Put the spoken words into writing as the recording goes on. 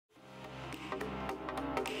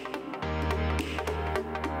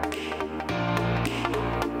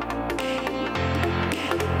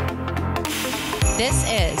This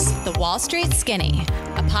is The Wall Street Skinny,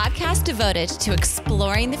 a podcast devoted to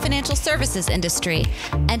exploring the financial services industry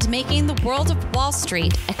and making the world of Wall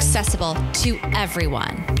Street accessible to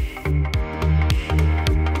everyone.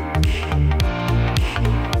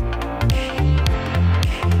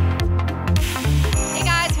 Hey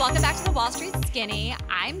guys, welcome back to The Wall Street Skinny.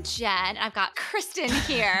 I'm Jen. I've got Kristen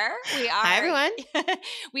here. Hi, everyone.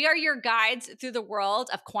 We are your guides through the world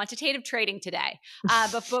of quantitative trading today.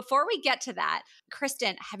 But before we get to that,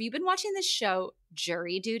 Kristen, have you been watching this show,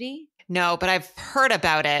 Jury Duty? No, but I've heard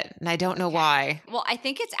about it and I don't know why. Well, I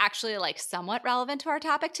think it's actually somewhat relevant to our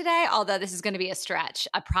topic today, although this is going to be a stretch.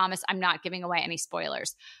 I promise I'm not giving away any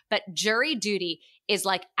spoilers. But Jury Duty is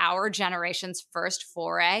our generation's first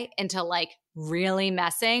foray into really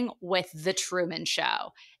messing with the Truman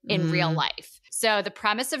Show in real life. So the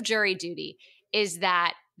premise of Jury Duty is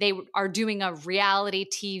that they are doing a reality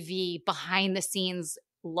TV behind the scenes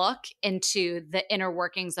look into the inner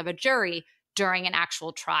workings of a jury during an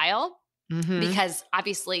actual trial. Because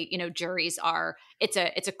obviously, juries it's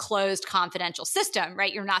a closed confidential system,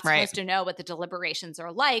 right? You're not supposed to know what the deliberations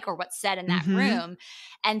are like or what's said in that room.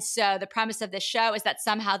 And so the premise of this show is that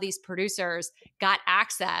somehow these producers got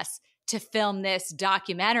access to film this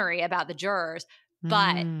documentary about the jurors.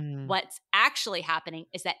 But what's actually happening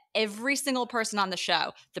is that every single person on the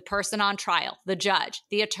show, the person on trial, the judge,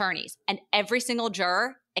 the attorneys, and every single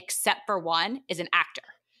juror, except for one, is an actor.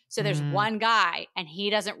 So there's one guy, and he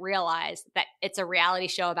doesn't realize that it's a reality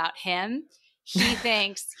show about him. He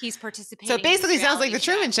thinks he's participating. So it basically sounds like the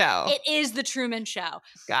Truman Show. It is the Truman Show.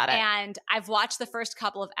 Got it. And I've watched the first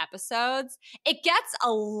couple of episodes. It gets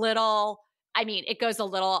it goes a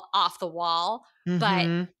little off the wall,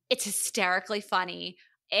 but it's hysterically funny.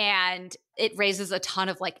 And it raises a ton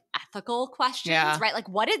of ethical questions, right?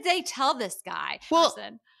 What did they tell this guy?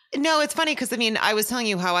 No, it's funny because, I was telling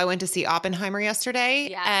you how I went to see Oppenheimer yesterday.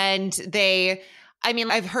 Yeah. And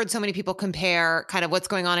I've heard so many people compare kind of what's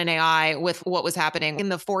going on in AI with what was happening in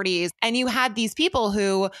the 40s. And you had these people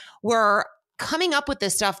who were coming up with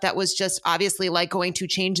this stuff that was just obviously going to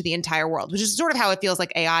change the entire world, which is sort of how it feels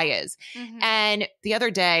like AI is. And the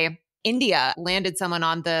other day, India landed someone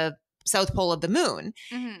on the South Pole of the moon.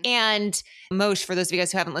 And Moshe, for those of you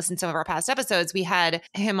guys who haven't listened to some of our past episodes, we had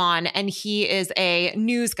him on, and he is a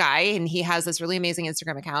news guy and he has this really amazing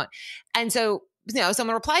Instagram account. And so,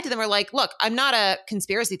 someone replied to them, we're like, look, I'm not a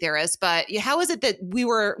conspiracy theorist, but how is it that we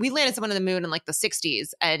landed someone on the moon in the 60s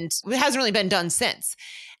and it hasn't really been done since?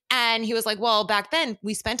 And he was like, well, back then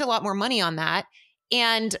we spent a lot more money on that.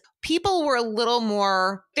 And people were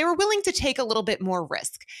they were willing to take a little bit more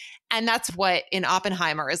risk. And that's what in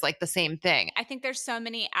Oppenheimer is the same thing. I think there's so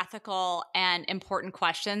many ethical and important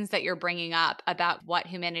questions that you're bringing up about what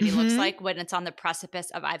humanity looks like when it's on the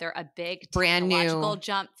precipice of either a big technological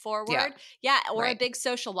jump forward, or a big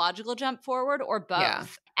sociological jump forward, or both. Yeah.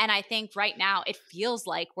 And I think right now it feels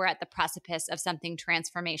like we're at the precipice of something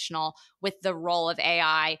transformational with the role of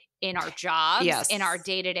AI in our jobs, in our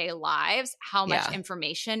day-to-day lives, how much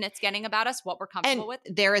information it's getting about us, what we're comfortable with.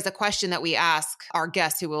 There is a question that we ask our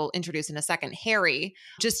guest, who we'll introduce in a second, Harry,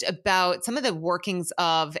 just about some of the workings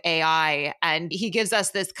of AI. And he gives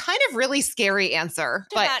us this kind of really scary answer.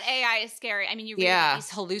 About AI is scary. You read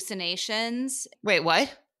these hallucinations. Wait,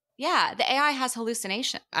 what? Yeah, the AI has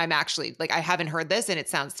hallucination. I'm actually I haven't heard this and it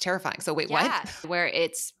sounds terrifying. So wait, what? Where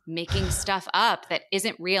it's making stuff up that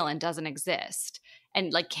isn't real and doesn't exist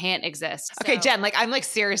and can't exist. Okay, so, Jen, I'm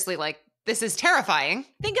seriously this is terrifying.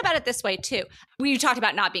 Think about it this way too. We talked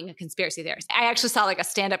about not being a conspiracy theorist. I actually saw a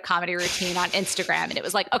stand-up comedy routine on Instagram, and it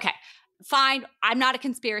was okay, fine, I'm not a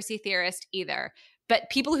conspiracy theorist either. But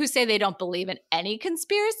people who say they don't believe in any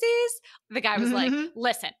conspiracies, the guy was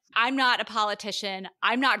listen, I'm not a politician.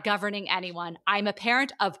 I'm not governing anyone. I'm a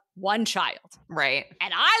parent of one child. Right.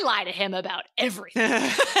 And I lie to him about everything.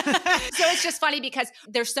 So it's just funny because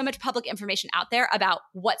there's so much public information out there about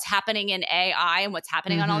what's happening in AI and what's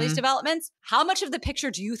happening on all these developments. How much of the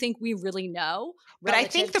picture do you think we really know? But I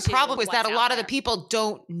think the problem is that a lot of the people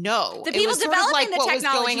don't know. The people developing the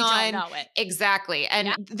technology don't know it. Exactly.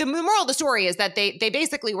 And the moral of the story is that they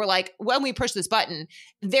basically were when we push this button,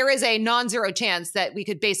 there is a non-zero chance that we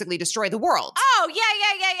could basically destroy the world. Oh, yeah.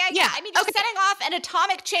 You're setting off an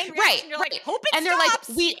atomic chain reaction. You're hope it and stops.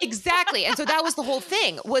 They're exactly. And so that was the whole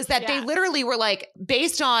thing, was that they literally were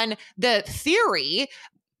based on the theory,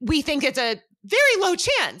 we think it's a very low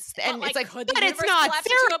chance. And it's like, could but the it's universe not collapse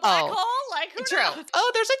zero. into a black hole? Like, who True. knows?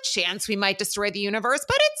 Oh, there's a chance we might destroy the universe,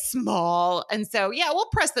 but it's small. And so, yeah, well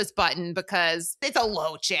press this button because it's a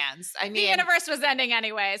low chance. I mean, the universe was ending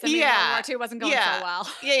anyways. I mean, yeah, World War II wasn't going so well.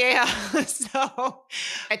 Yeah. So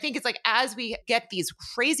I think it's like as we get these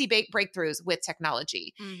crazy breakthroughs with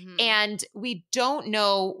technology and we don't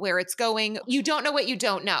know where it's going, you don't know what you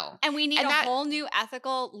don't know. And we need a whole new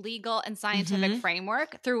ethical, legal, and scientific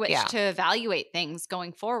framework through which to evaluate things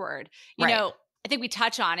going forward. You know, I think we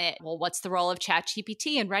touch on it. Well, what's the role of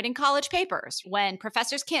ChatGPT in writing college papers when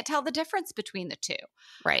professors can't tell the difference between the two?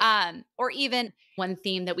 Right. Or even one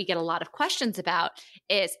theme that we get a lot of questions about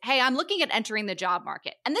is, hey, I'm looking at entering the job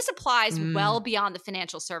market. And this applies well beyond the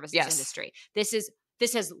financial services industry.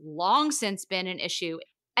 This has long since been an issue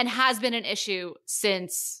and has been an issue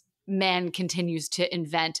since man continues to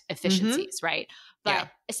invent efficiencies, right? But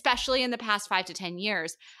especially in the past 5 to 10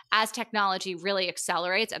 years, as technology really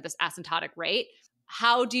accelerates at this asymptotic rate,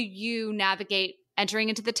 how do you navigate entering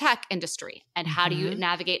into the tech industry? And how do you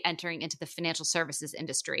navigate entering into the financial services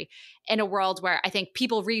industry in a world where I think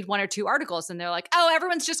people read 1 or 2 articles and they're like, oh,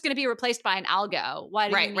 everyone's just going to be replaced by an algo.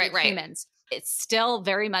 Why do you need humans? It's still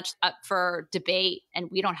very much up for debate and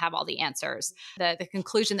we don't have all the answers. The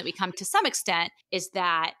conclusion that we come to some extent is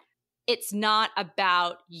that it's not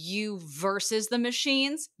about you versus the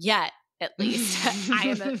machines yet, at least. I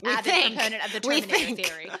am an avid proponent of the Terminator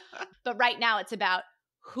theory. But right now it's about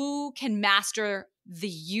who can master the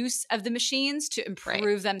use of the machines to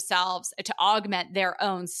improve themselves, to augment their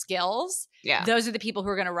own skills. Yeah. Those are the people who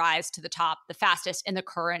are going to rise to the top the fastest in the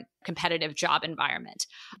current competitive job environment.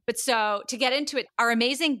 But so to get into it, our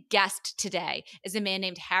amazing guest today is a man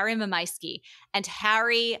named Harry Mamaysky. And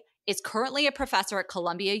Harry is currently a professor at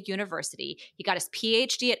Columbia University. He got his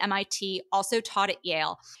PhD at MIT, also taught at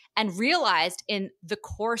Yale, and realized in the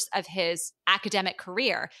course of his academic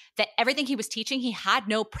career that everything he was teaching, he had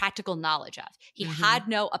no practical knowledge of. He had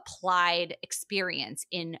no applied experience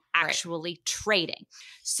in actually trading.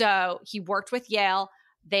 So he worked with Yale.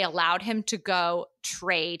 They allowed him to go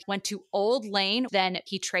trade, went to Old Lane. Then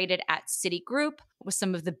he traded at Citigroup with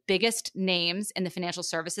some of the biggest names in the financial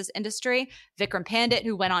services industry. Vikram Pandit,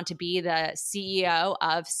 who went on to be the CEO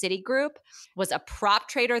of Citigroup, was a prop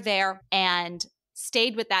trader there and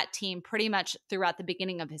stayed with that team pretty much throughout the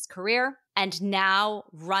beginning of his career and now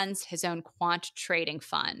runs his own quant trading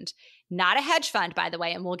fund. Not a hedge fund, by the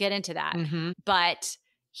way, and we'll get into that. But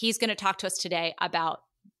he's going to talk to us today about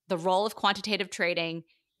the role of quantitative trading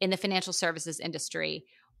in the financial services industry,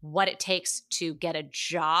 what it takes to get a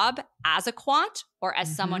job as a quant or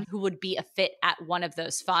as someone who would be a fit at one of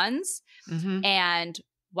those funds, and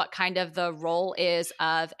what kind of the role is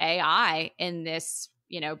of AI in this,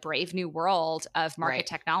 brave new world of market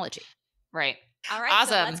technology. Right. All right. Awesome.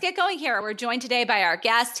 So let's get going here. We're joined today by our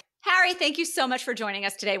guest, Harry. Thank you so much for joining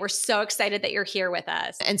us today. We're so excited that you're here with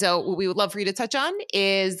us. And so what we would love for you to touch on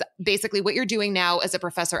is basically what you're doing now as a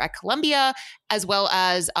professor at Columbia, as well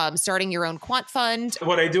as starting your own quant fund.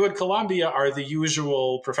 What I do at Columbia are the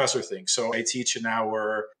usual professor things. So I teach in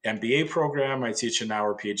our MBA program. I teach in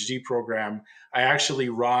our PhD program. I actually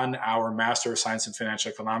run our Master of Science in Financial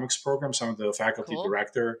Economics program. So I'm the faculty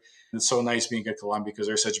director. It's so nice being at Columbia because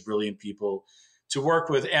they're such brilliant people to work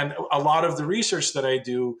with. And a lot of the research that I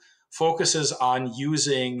do focuses on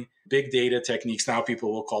using big data techniques. Now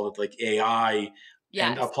people will call it like AI,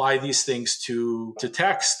 and apply these things to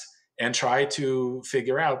text and try to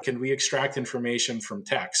figure out, can we extract information from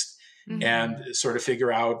text and sort of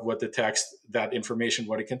figure out what the text, that information,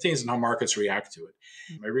 what it contains and how markets react to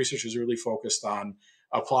it. My research is really focused on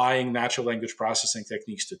applying natural language processing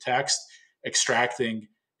techniques to text, extracting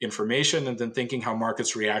information, and then thinking how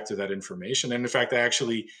markets react to that information. And in fact,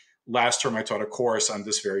 last term, I taught a course on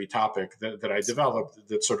this very topic that I developed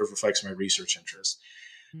that sort of reflects my research interest.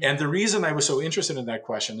 And the reason I was so interested in that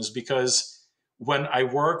question is because when I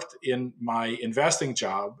worked in my investing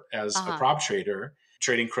job as a prop trader,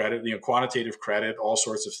 trading credit, quantitative credit, all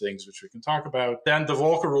sorts of things, which we can talk about. Then the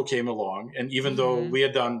Volcker rule came along. And even though we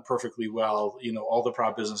had done perfectly well, all the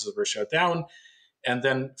prop businesses were shut down. And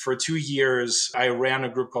then for 2 years, I ran a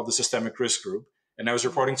group called the Systemic Risk Group. And I was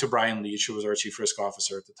reporting to Brian Leach, who was our chief risk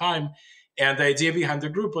officer at the time. And the idea behind the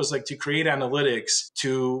group was like to create analytics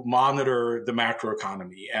to monitor the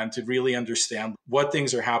macroeconomy and to really understand what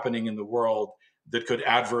things are happening in the world that could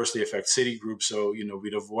adversely affect Citigroup. So,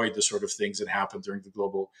 we'd avoid the sort of things that happened during the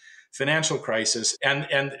global financial crisis.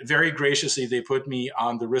 And very graciously, they put me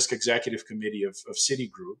on the risk executive committee of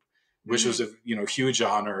Citigroup, which was a huge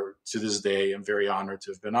honor to this day. I'm very honored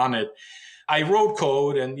to have been on it. I wrote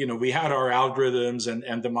code and, we had our algorithms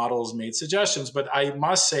and the models made suggestions, but I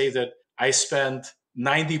must say that I spent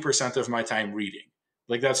 90% of my time reading.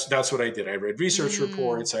 Like that's what I did. I read research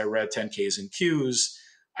reports. I read 10Ks and Qs.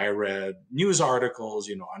 I read news articles,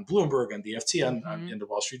 on Bloomberg and the FT and in the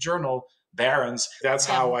Wall Street Journal, Barron's. That's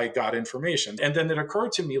how I got information. And then it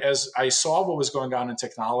occurred to me as I saw what was going on in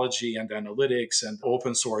technology and analytics and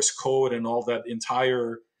open source code and all that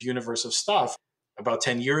entire universe of stuff about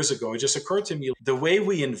 10 years ago, it just occurred to me the way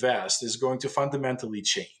we invest is going to fundamentally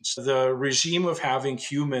change. The regime of having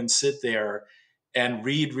humans sit there and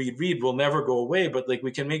read will never go away, but like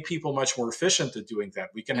we can make people much more efficient at doing that.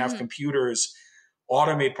 We can have computers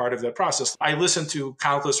automate part of that process. I listened to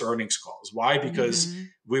countless earnings calls. Why? Because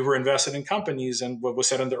we were invested in companies and what was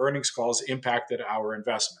said on the earnings calls impacted our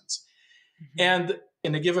investments. And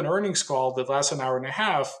in a given earnings call that lasts an hour and a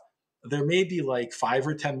half, there may be like 5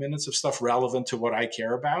 or 10 minutes of stuff relevant to what I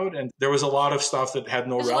care about. And there was a lot of stuff that had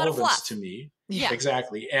no relevance to me. Yeah.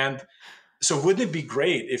 Exactly. And so wouldn't it be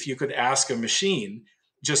great if you could ask a machine,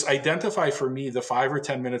 just identify for me the 5 or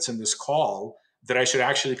 10 minutes in this call that I should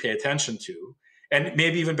actually pay attention to? And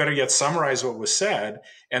maybe even better yet, summarize what was said.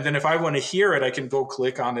 And then if I want to hear it, I can go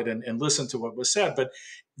click on it and listen to what was said. But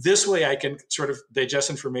this way I can sort of digest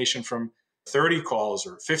information from 30 calls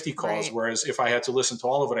or 50 calls. Right. Whereas if I had to listen to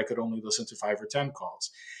all of it, I could only listen to 5 or 10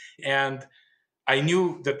 calls. And I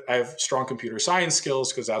knew that I have strong computer science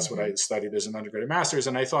skills because that's what I studied as an undergrad and master's.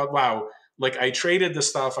 And I thought, wow, like I traded the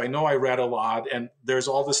stuff. I know I read a lot and there's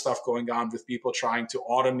all this stuff going on with people trying to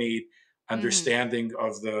automate understanding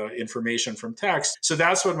of the information from text. So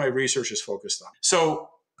that's what my research is focused on. So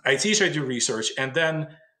I teach, I do research, and then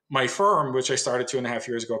my firm, which I started 2.5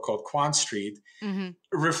 years ago called Quant Street,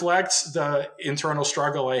 reflects the internal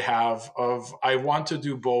struggle I have of I want to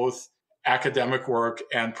do both academic work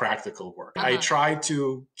and practical work. I tried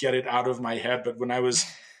to get it out of my head, but when I was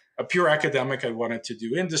a pure academic, I wanted to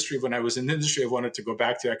do industry. When I was in industry, I wanted to go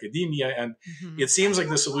back to academia. And it seems like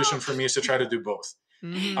the solution for me is to try to do both.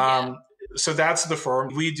 So that's the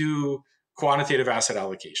firm. We do quantitative asset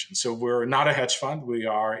allocation. So we're not a hedge fund. We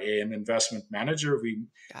are an investment manager.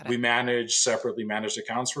 We manage separately managed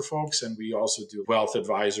accounts for folks. And we also do wealth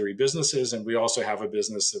advisory businesses. And we also have a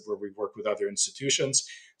business where we work with other institutions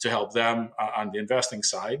to help them on the investing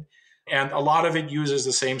side. And a lot of it uses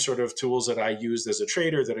the same sort of tools that I used as a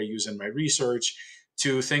trader, that I use in my research,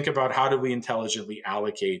 to think about how do we intelligently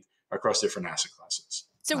allocate across different asset classes.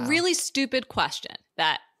 It's a really stupid question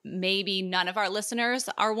that maybe none of our listeners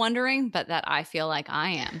are wondering, but that I feel like I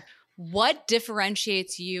am. What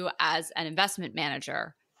differentiates you as an investment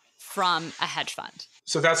manager from a hedge fund?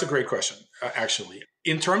 So that's a great question, actually.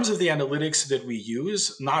 In terms of the analytics that we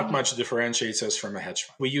use, not much differentiates us from a hedge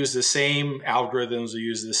fund. We use the same algorithms, we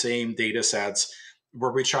use the same data sets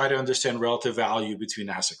where we try to understand relative value between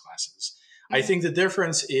asset classes. I think the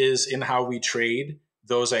difference is in how we trade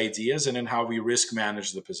those ideas and in how we risk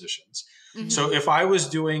manage the positions. So if I was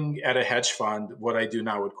doing at a hedge fund what I do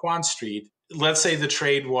now at Quant Street, let's say the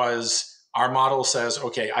trade was, our model says,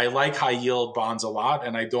 okay, I like high yield bonds a lot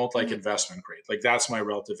and I don't like investment grade. Like that's my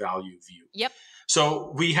relative value view. Yep.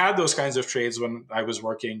 So we had those kinds of trades when I was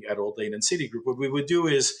working at Old Lane and Citigroup. What we would do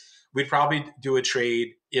is we'd probably do a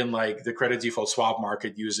trade in like the credit default swap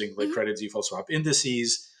market using like credit default swap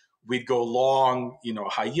indices. We'd go long, a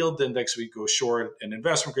high yield index. We'd go short an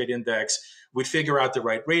investment grade index. We'd figure out the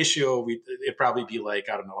right ratio. It'd probably be like,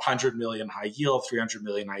 100 million high yield, 300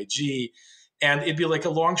 million IG. And it'd be like a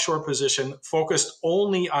long short position focused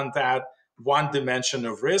only on that one dimension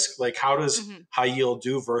of risk. Like how does high yield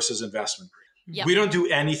do versus investment grade? Yep. We don't do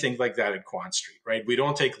anything like that at Quant Street, right? We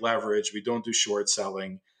don't take leverage. We don't do short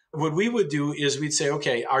selling. What we would do is we'd say,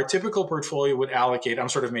 okay, our typical portfolio would allocate, I'm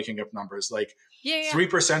sort of making up numbers, like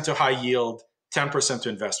 3% to high yield, 10% to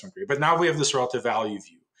investment grade. But now we have this relative value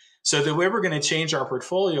view. So the way we're going to change our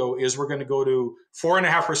portfolio is we're going to go to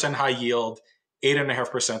 4.5% high yield,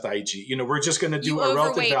 8.5% IG. We're just going to do a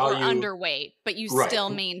relative value. Or underweight, but you still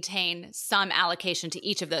maintain some allocation to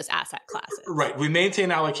each of those asset classes. Right. We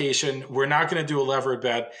maintain allocation. We're not going to do a levered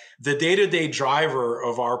bet. The day-to-day driver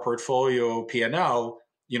of our portfolio P&L,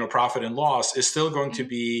 profit and loss, is still going to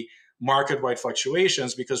be market-wide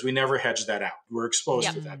fluctuations because we never hedge that out. We're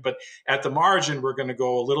exposed to that. But at the margin, we're going to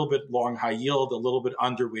go a little bit long high yield, a little bit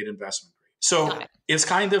underweight investment grade. So it's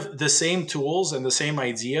kind of the same tools and the same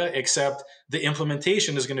idea, except the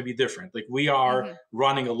implementation is going to be different. Like we are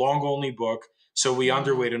running a long-only book, so we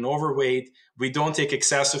underweight and overweight. We don't take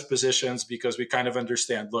excessive positions because we kind of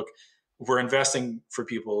understand, look, we're investing for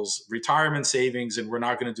people's retirement savings and we're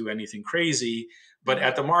not going to do anything crazy. But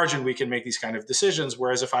at the margin, we can make these kind of decisions.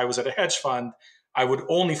 Whereas if I was at a hedge fund, I would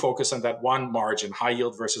only focus on that one margin, high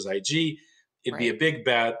yield versus IG. It'd be a big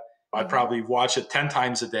bet. I'd probably watch it 10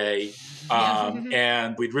 times a day.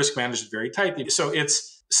 And we'd risk manage it very tightly. So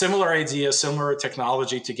it's similar idea, similar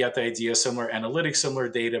technology to get the idea, similar analytics, similar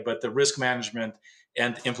data, but the risk management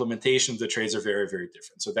and implementation of the trades are very, very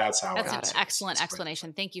different. So that's how that's an excellent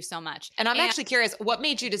explanation. Thank you so much. And I'm actually curious, what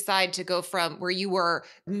made you decide to go from where you were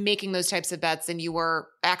making those types of bets and you were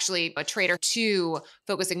actually a trader to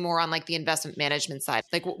focusing more on like the investment management side?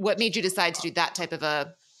 Like what made you decide to do that type of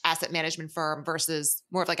a asset management firm versus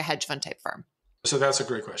more of like a hedge fund type firm? So that's a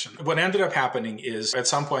great question. What ended up happening is at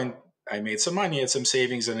some point, I made some money, had some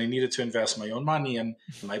savings, and I needed to invest my own money. And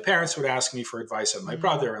my parents would ask me for advice on my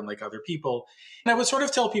brother and like other people. And I would sort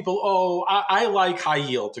of tell people, oh, I like high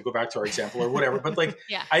yield, to go back to our example or whatever. But like,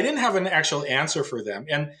 I didn't have an actual answer for them.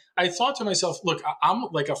 And I thought to myself, look, I'm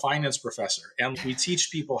like a finance professor and we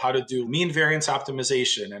teach people how to do mean variance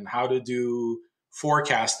optimization and how to do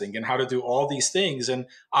forecasting and how to do all these things. And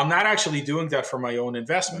I'm not actually doing that for my own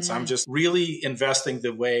investments. I'm just really investing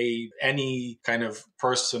the way any kind of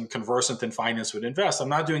person conversant in finance would invest. I'm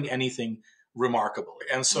not doing anything remarkable.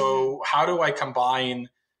 And so how do I combine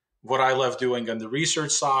what I love doing on the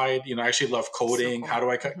research side? I actually love coding. So cool. How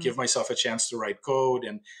do I give myself a chance to write code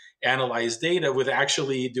and analyze data with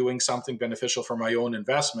actually doing something beneficial for my own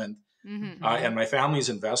investment and my family's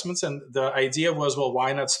investments? And the idea was, well,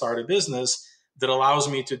 why not start a business that allows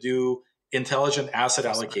me to do intelligent asset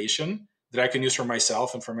allocation that I can use for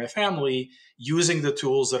myself and for my family, using the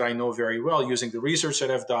tools that I know very well, using the research that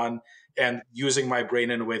I've done, and using my brain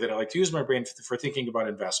in a way that I like to use my brain for thinking about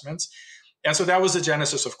investments. And so that was the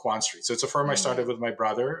genesis of Quant Street. So it's a firm I started with my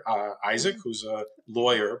brother, Isaac, who's a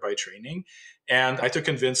lawyer by training. And I had to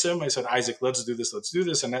convince him. I said, Isaac, let's do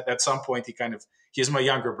this. And at some point, he's my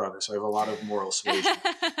younger brother, so I have a lot of moral suasion.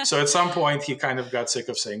 So at some point, he kind of got sick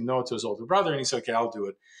of saying no to his older brother. And he said, okay, I'll do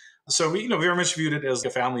it. So we very much viewed it as a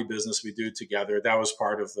family business we do together. That was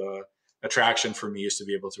part of the attraction for me, is to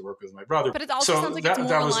be able to work with my brother. But it also sounds like it's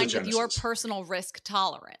more aligned with your personal risk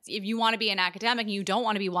tolerance. If you want to be an academic and you don't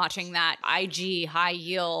want to be watching that IG high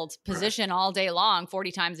yield position all day long,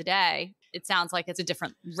 40 times a day, it sounds like it's a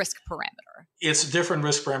different risk parameter. It's different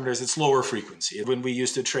risk parameters. It's lower frequency. When we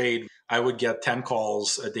used to trade, I would get 10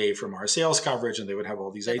 calls a day from our sales coverage, and they would have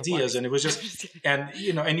all these ideas. And it was just, and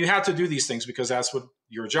you had to do these things because that's what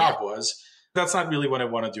your job was. That's not really what I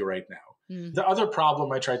want to do right now. The other problem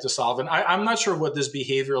I tried to solve, and I'm not sure what this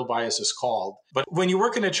behavioral bias is called, but when you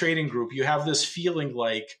work in a trading group, you have this feeling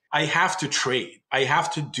like, I have to trade. I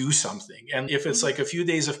have to do something. And if it's like a few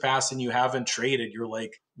days have passed and you haven't traded, you're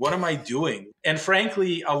like, what am I doing? And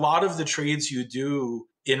frankly, a lot of the trades you do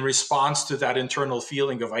in response to that internal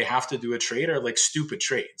feeling of I have to do a trade are like stupid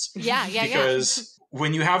trades. Because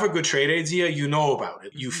when you have a good trade idea, you know about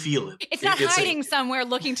it. You feel it. It's not hiding somewhere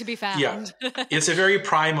looking to be found. Yeah. It's a very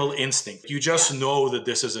primal instinct. You just know that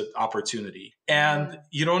this is an opportunity and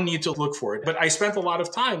you don't need to look for it. But I spent a lot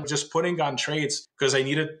of time just putting on trades because I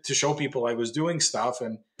needed to show people I was doing stuff.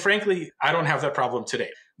 And frankly, I don't have that problem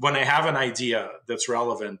today. When I have an idea that's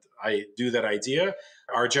relevant, I do that idea.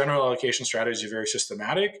 Our general allocation strategy is very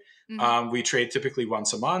systematic. We trade typically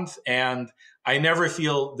once a month, and I never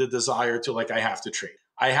feel the desire to I have to trade.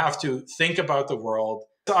 I have to think about the world.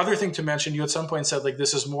 The other thing to mention, you at some point said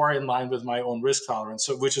this is more in line with my own risk tolerance,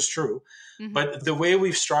 which is true. But the way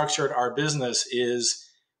we've structured our business is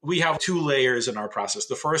we have two layers in our process.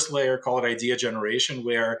 The first layer, call it idea generation,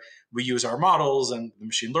 where we use our models and the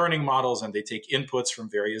machine learning models, and they take inputs from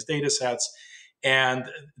various data sets, and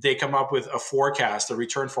they come up with a forecast, a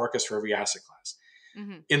return forecast for every asset class.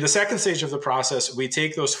 In the second stage of the process, we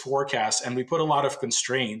take those forecasts and we put a lot of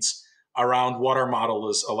constraints around what our model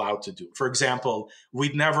is allowed to do. For example,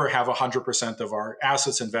 we'd never have 100% of our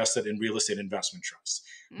assets invested in real estate investment trusts.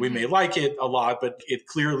 We may like it a lot, but it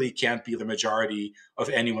clearly can't be the majority of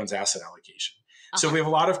anyone's asset allocation. So we have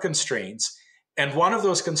a lot of constraints. And one of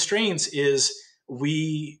those constraints is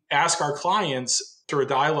we ask our clients through a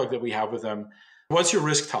dialogue that we have with them, what's your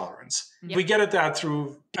risk tolerance? We get at that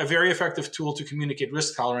through a very effective tool to communicate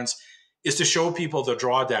risk tolerance is to show people the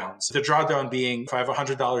drawdowns. The drawdown being, if I have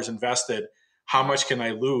 $100 invested, how much can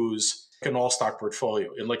I lose in an all-stock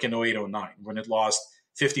portfolio in 08, 09, when it lost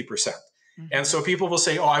 50%. And so people will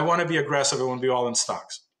say, oh, I want to be aggressive. I want to be all in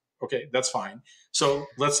stocks. Okay, that's fine. So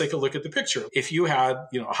let's take a look at the picture. If you had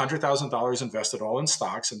 $100,000 invested all in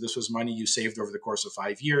stocks, and this was money you saved over the course of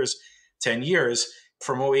 5 years, 10 years,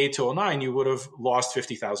 from 08 to 09, you would have lost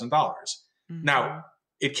 $50,000. Now,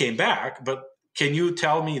 it came back, but can you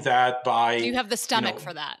tell me that by you have the stomach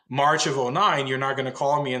for that? March of 09, you're not going to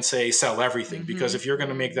call me and say, sell everything. Because if you're going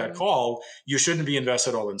to make that call, you shouldn't be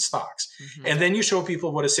invested all in stocks. And then you show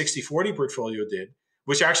people what a 60-40 portfolio did,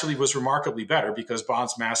 which actually was remarkably better because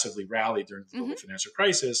bonds massively rallied during the global financial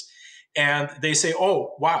crisis. And they say,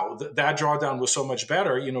 oh, wow, that drawdown was so much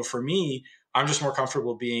better. For me, I'm just more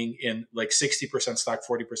comfortable being in like 60% stock,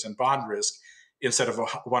 40% bond risk instead of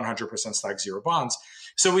 100% stock, zero bonds.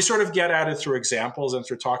 So we sort of get at it through examples and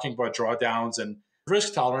through talking about drawdowns and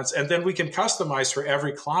risk tolerance. And then we can customize for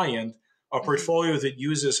every client a portfolio that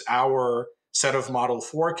uses our set of model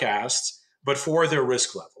forecasts, but for their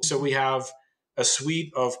risk level. So we have a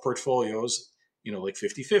suite of portfolios, like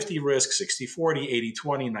 50-50 risk, 60-40,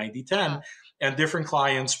 80-20, 90-10, and different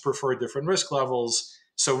clients prefer different risk levels.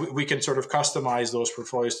 So we can sort of customize those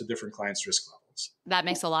portfolios to different clients' risk levels. That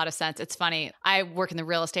makes a lot of sense. It's funny. I work in the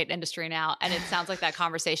real estate industry now, and it sounds like that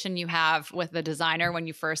conversation you have with the designer when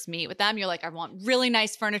you first meet with them. You're like, I want really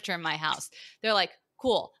nice furniture in my house. They're like,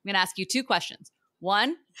 cool. I'm going to ask you 2 questions.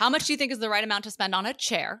 1, how much do you think is the right amount to spend on a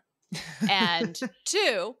chair? And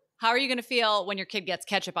 2, how are you going to feel when your kid gets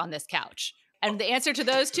ketchup on this couch? And the answer to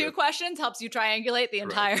those 2 questions helps you triangulate the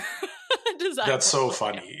entire design. That's so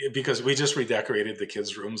funny because we just redecorated the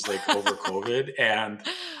kids' rooms like over COVID, and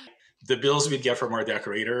the bills we'd get from our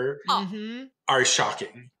decorator are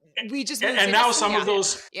shocking. We just and now some of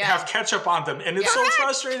those have ketchup on them, and it's so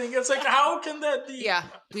frustrating. It's like, how can that be? Yeah,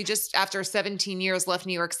 we just after 17 years left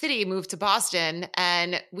New York City, moved to Boston,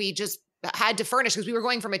 and we just had to furnish because we were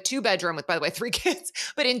going from a 2-bedroom with, by the way, 3 kids,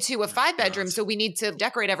 but into a 5-bedroom. So we need to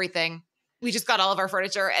decorate everything. We just got all of our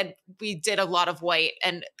furniture and we did a lot of white,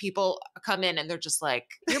 and people come in and they're just like,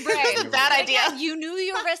 you're brave. It's a bad idea. You knew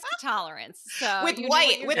your risk tolerance. So with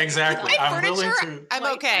white, with exactly. I'm furniture,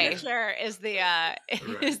 I'm okay. Furniture is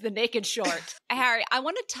the naked short. Harry, I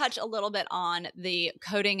want to touch a little bit on the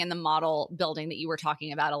coding and the model building that you were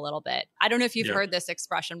talking about a little bit. I don't know if you've heard this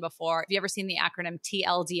expression before. Have you ever seen the acronym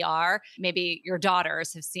TLDR? Maybe your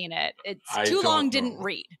daughters have seen it. It's too long, didn't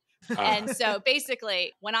read. And so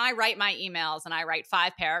basically, when I write my emails and I write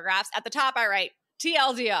 5 paragraphs, at the top I write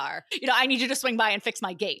TLDR. I need you to swing by and fix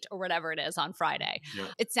my gate or whatever it is on Friday. Yeah.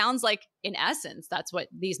 It sounds like, in essence, that's what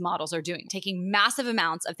these models are doing, taking massive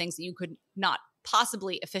amounts of things that you could not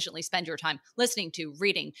possibly efficiently spend your time listening to,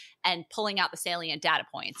 reading, and pulling out the salient data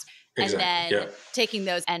points, and then taking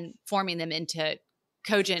those and forming them into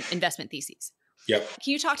cogent investment theses. Yep.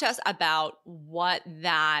 Can you talk to us about what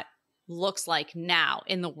that looks like now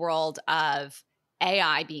in the world of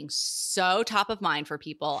AI being so top of mind for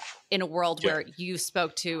people, in a world where you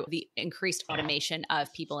spoke to the increased automation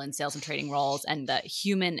of people in sales and trading roles and the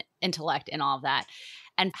human intellect and all of that?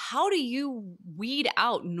 And how do you weed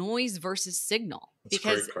out noise versus signal? That's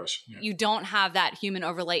because a great question. You don't have that human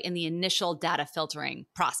overlay in the initial data filtering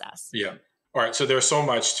process. Yeah. All right. So there's so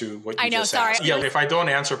much to what you just asked. Yeah. If I don't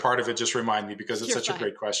answer part of it, just remind me because it's such a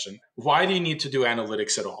great question. Why do you need to do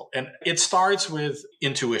analytics at all? And it starts with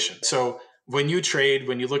intuition. So when you trade,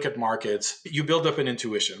 when you look at markets, you build up an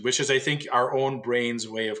intuition, which is, I think, our own brain's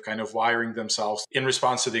way of kind of wiring themselves in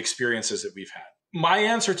response to the experiences that we've had. My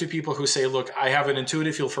answer to people who say, look, I have an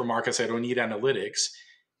intuitive feel for markets, I don't need analytics,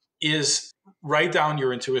 is write down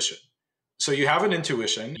your intuition. So you have an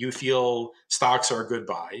intuition, you feel stocks are a good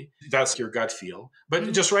buy. That's your gut feel.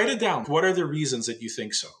 But just write it down. What are the reasons that you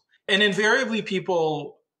think so? And invariably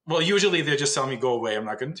people, well, usually they just tell me, go away, I'm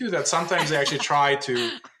not going to do that. Sometimes they actually try to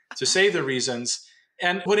say the reasons.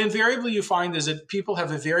 And what invariably you find is that people have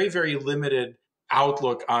a very, very limited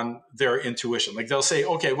outlook on their intuition. Like they'll say,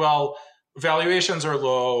 okay, well, valuations are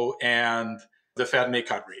low and the Fed may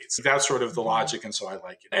cut rates. That's sort of the logic, and so I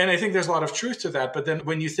like it. And I think there's a lot of truth to that. But then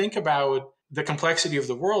when you think about the complexity of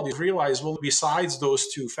the world, you realize, well, besides those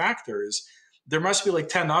 2 factors, there must be like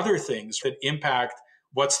 10 other things that impact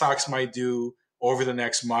what stocks might do over the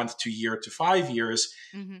next month to year to 5 years.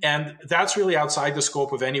 And that's really outside the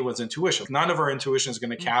scope of anyone's intuition. None of our intuition is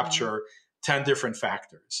going to capture 10 different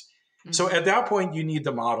factors. So at that point, you need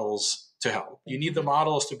the models to help. You need the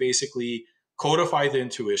models to basically codify the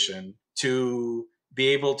intuition, to be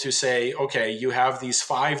able to say, okay, you have these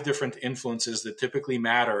 5 different influences that typically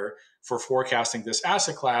matter for forecasting this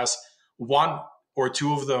asset class. 1 or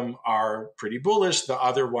 2 of them are pretty bullish. The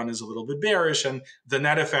other one is a little bit bearish. And the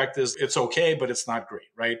net effect is it's okay, but it's not great,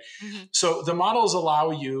 right? So the models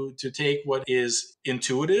allow you to take what is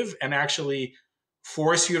intuitive and actually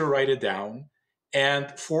force you to write it down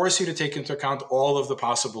and force you to take into account all of the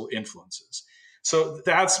possible influences. So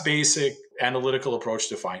that's basic analytical approach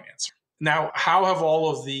to finance. Now, how have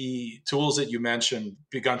all of the tools that you mentioned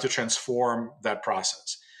begun to transform that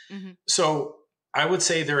process? So I would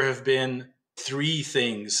say there have been 3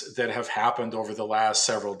 things that have happened over the last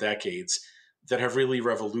several decades that have really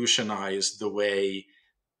revolutionized the way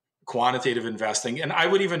quantitative investing, and I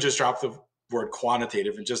would even just drop the word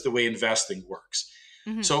quantitative and just the way investing works.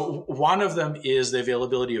 So one of them is the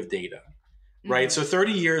availability of data, right? So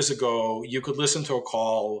 30 years ago, you could listen to a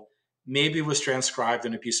call, maybe it was transcribed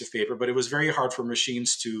in a piece of paper, but it was very hard for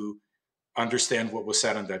machines to understand what was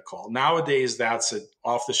said on that call. Nowadays, that's an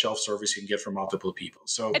off-the-shelf service you can get from multiple people.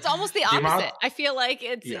 So it's almost the opposite. I feel like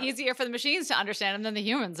it's easier for the machines to understand them than the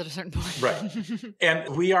humans at a certain point. Right.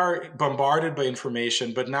 And we are bombarded by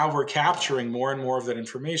information, but now we're capturing more and more of that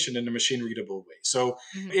information in a machine-readable way. So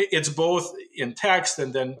it's both in text,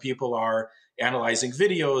 and then people are analyzing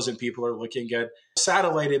videos, and people are looking at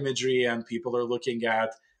satellite imagery, and people are looking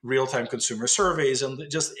at real-time consumer surveys, and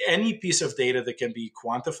just any piece of data that can be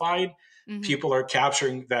quantified. People are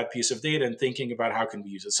capturing that piece of data and thinking about how can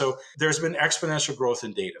we use it. So there's been exponential growth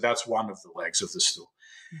in data. That's one of the legs of the stool.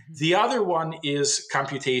 The other one is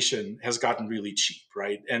computation has gotten really cheap,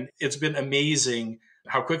 right? And it's been amazing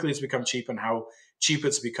how quickly it's become cheap and how cheap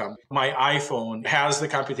it's become. My iPhone has the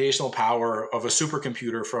computational power of a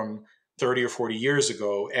supercomputer from 30 or 40 years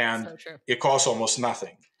ago, and it costs almost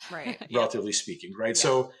nothing, relatively speaking, right?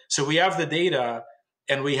 So we have the data,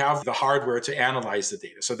 and we have the hardware to analyze the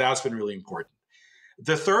data. So that's been really important.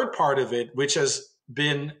 The third part of it, which has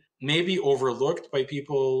been maybe overlooked by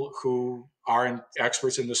people who aren't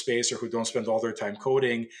experts in the space or who don't spend all their time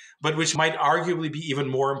coding, but which might arguably be even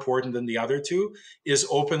more important than the other two, is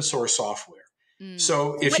open source software.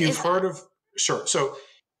 So if you've heard of, So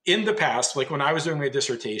in the past, like when I was doing my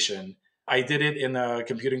dissertation, I did it in a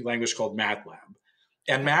computing language called MATLAB.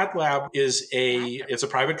 And MATLAB is it's a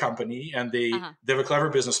private company, and they have a clever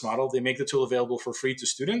business model. They make the tool available for free to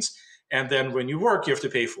students. And then when you work, you have to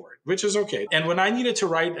pay for it, which is okay. And when I needed to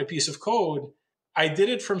write a piece of code, I did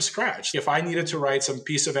it from scratch. If I needed to write some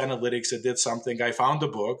piece of analytics that did something, I found a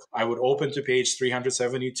book. I would open to page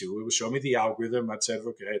 372. It would show me the algorithm. I'd say,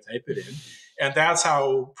 okay, I type it in. And that's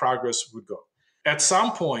how progress would go. At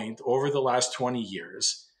some point over the last 20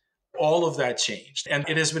 years, all of that changed. And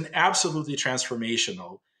it has been absolutely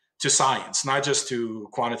transformational to science, not just to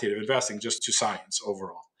quantitative investing, just to science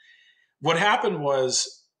overall. What happened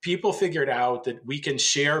was people figured out that we can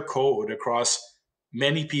share code across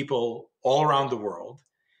many people all around the world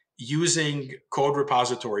using code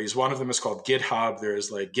repositories. One of them is called GitHub. There's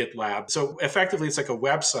like GitLab. So effectively, it's like a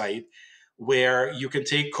website where you can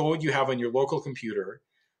take code you have on your local computer,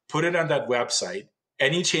 put it on that website.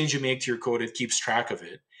 Any change you make to your code, it keeps track of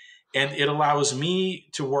it. And it allows me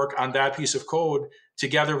to work on that piece of code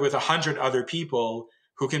together with 100 other people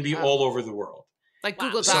who can be all over the world. Like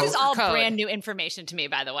Google Docs. This is all code. Brand new information to me,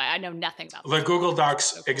 by the way. I know nothing about this. Like Google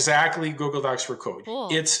Docs, exactly Google Docs for code. Cool.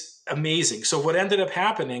 It's amazing. So what ended up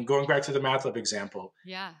happening, going back to the MATLAB example,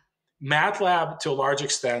 MATLAB to a large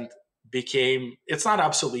extent became, it's not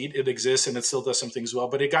obsolete, it exists and it still does some things well,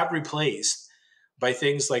 but it got replaced by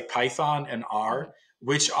things like Python and R,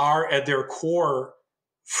 which are at their core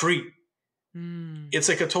free. It's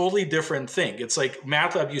like a totally different thing. It's like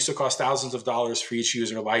MATLAB used to cost thousands of dollars for each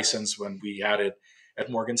user license when we had it at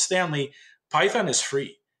Morgan Stanley. Python is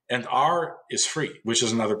free and R is free, which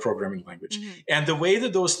is another programming language. And the way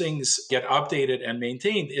that those things get updated and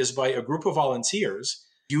maintained is by a group of volunteers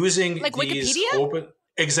using like these Wikipedia? open,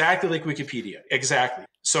 exactly like Wikipedia. Exactly.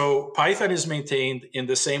 So Python is maintained in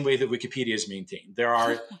the same way that Wikipedia is maintained. There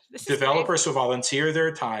are developers who volunteer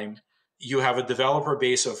their time. You have a developer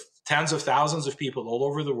base of tens of thousands of people all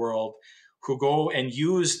over the world who go and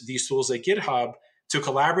use these tools like GitHub to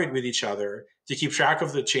collaborate with each other, to keep track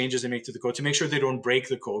of the changes they make to the code, to make sure they don't break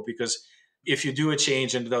the code. Because if you do a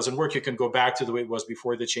change and it doesn't work, you can go back to the way it was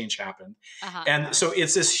before the change happened. And so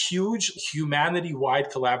it's this huge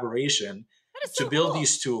humanity-wide collaboration to build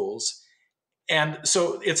these tools. And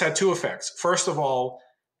so it's had two effects. First of all,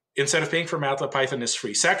 instead of paying for MATLAB, Python is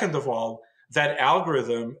free. Second of all, that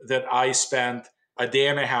algorithm that I spent a day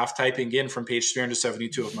and a half typing in from page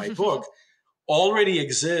 372 of my book already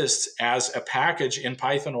exists as a package in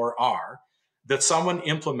Python or R that someone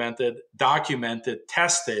implemented, documented,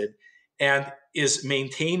 tested, and is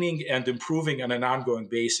maintaining and improving on an ongoing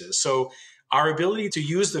basis. So our ability to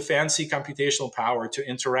use the fancy computational power to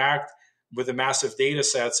interact with the massive data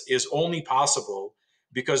sets is only possible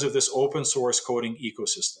because of this open source coding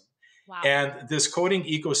ecosystem. Wow. And this coding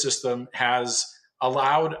ecosystem has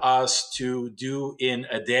allowed us to do in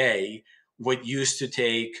a day what used to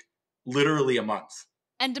take literally a month.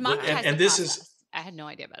 And democratize and the this process. is, I had no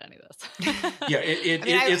idea about any of this. yeah,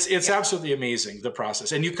 it's absolutely amazing, the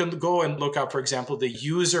process. And you can go and look up, for example, the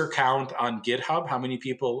user count on GitHub, how many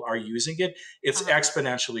people are using it. It's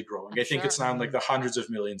exponentially growing. I think it's now in like the hundreds of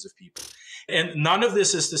millions of people. And none of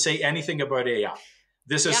this is to say anything about AI.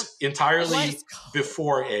 This is entirely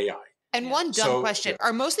before AI. And one dumb question,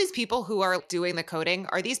 are most of these people who are doing the coding,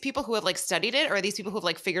 are these people who have like studied it, or are these people who have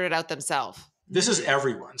like figured it out themselves? This is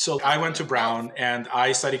everyone. So I went to Brown and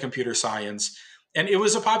I studied computer science. And it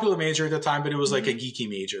was a popular major at the time, but it was like a geeky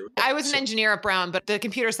major. I was an engineer at Brown, but the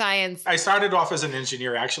computer science. I started off as an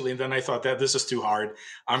engineer, actually, and then I thought that this is too hard.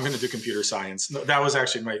 I'm going to do computer science. No, that was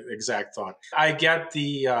actually my exact thought. I get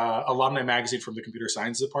the alumni magazine from the computer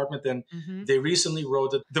science department, and they recently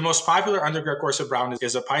wrote that the most popular undergrad course at Brown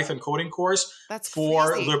is a Python coding course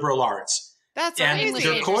for liberal arts. That's and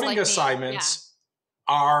amazing. their coding assignments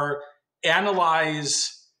are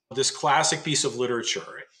analyze this classic piece of literature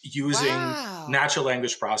using natural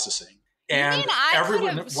language processing. And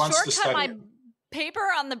everyone wants to study it. Paper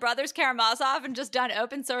on the Brothers Karamazov and just done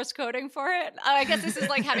open source coding for it. I guess this is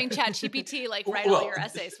like having ChatGPT write all your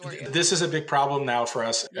essays for you. This is a big problem now for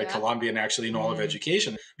us at Columbia and actually in all of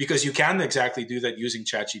education, because you can exactly do that using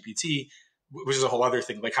ChatGPT, which is a whole other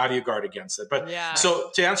thing. Like, how do you guard against it? But so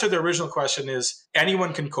to answer the original question is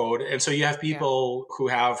anyone can code. And so you have people who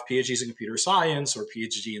have PhDs in computer science or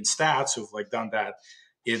PhD in stats who've done that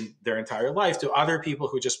in their entire life, to other people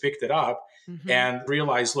who just picked it up and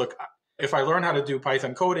realized, look, if I learn how to do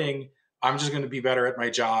Python coding, I'm just going to be better at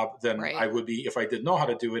my job than I would be if I didn't know how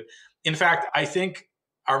to do it. In fact, I think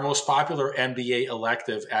our most popular MBA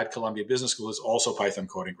elective at Columbia Business School is also Python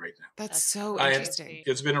coding right now. That's so interesting.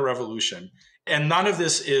 It's been a revolution. And none of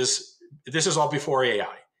this is all before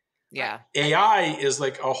AI. Yeah. AI is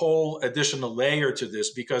like a whole additional layer to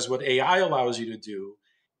this, because what AI allows you to do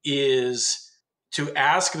is to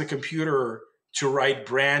ask the computer to write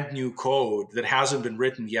brand new code that hasn't been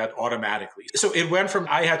written yet automatically. So it went from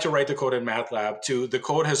I had to write the code in MATLAB to the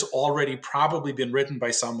code has already probably been written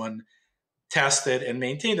by someone, tested and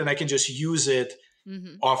maintained, and I can just use it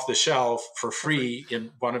off the shelf for free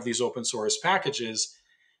in one of these open source packages,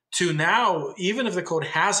 to now, even if the code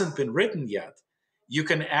hasn't been written yet, you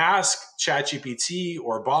can ask ChatGPT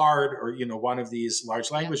or Bard or one of these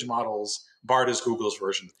large language models. Bard is Google's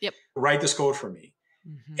version. Write this code for me.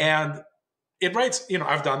 And it writes,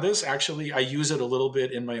 I've done this. Actually, I use it a little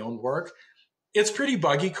bit in my own work. It's pretty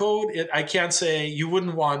buggy code. I can't say you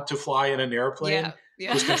wouldn't want to fly in an airplane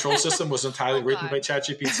whose control system was entirely written by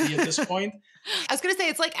ChatGPT at this point. I was going to say,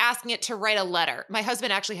 it's like asking it to write a letter. My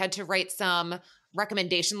husband actually had to write some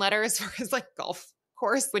recommendation letters for his golf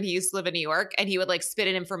course when he used to live in New York, and he would spit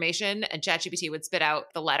in information and ChatGPT would spit out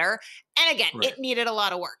the letter. And again, it needed a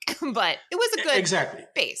lot of work, but it was a good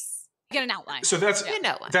base. You get an outline. So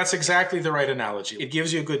that's exactly the right analogy. It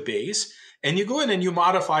gives you a good base, and you go in and you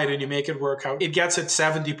modify it and you make it work out. It gets it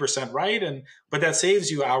 70% right, but that saves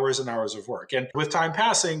you hours and hours of work. And with time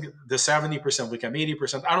passing, the 70% will become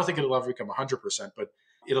 80%. I don't think it'll ever become 100%, but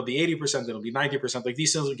it'll be 80%, it'll be 90%.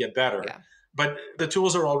 These things will get better. Yeah. But the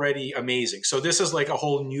tools are already amazing. So this is a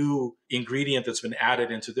whole new ingredient that's been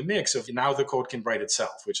added into the mix of now the code can write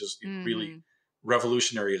itself, which is really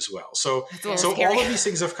revolutionary as well. So all of these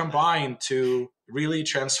things have combined to really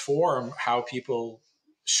transform how people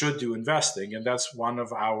should do investing. And that's one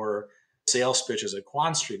of our sales pitches at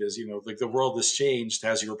Quant Street is, the world has changed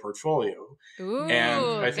as your portfolio. Ooh,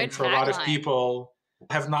 and I think for a lot of people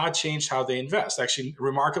have not changed how they invest. Actually,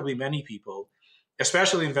 remarkably many people,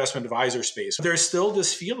 especially investment advisor space, there's still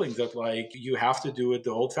this feeling that you have to do it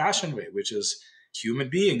the old fashioned way, which is human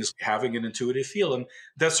beings having an intuitive feel. And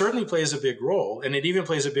that certainly plays a big role. And it even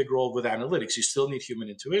plays a big role with analytics. You still need human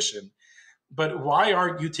intuition. But why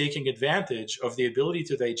aren't you taking advantage of the ability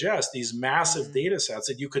to digest these massive data sets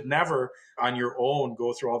that you could never on your own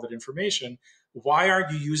go through all that information? Why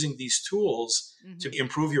aren't you using these tools to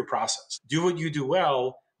improve your process? Do what you do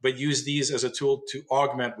well, but use these as a tool to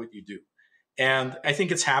augment what you do. And I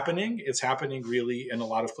think it's happening. It's happening really in a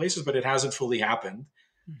lot of places, but it hasn't fully happened.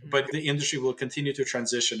 But the industry will continue to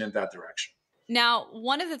transition in that direction. Now,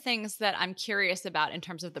 one of the things that I'm curious about in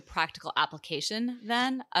terms of the practical application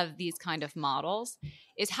then of these kind of models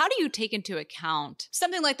is how do you take into account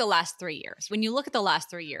something like the last 3 years? When you look at the last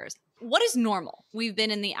 3 years, what is normal? We've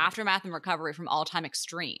been in the aftermath and recovery from all-time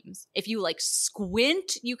extremes. If you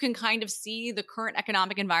squint, you can kind of see the current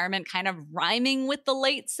economic environment kind of rhyming with the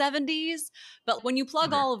late 70s. But when you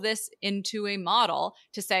plug all of this into a model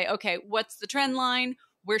to say, okay, what's the trend line?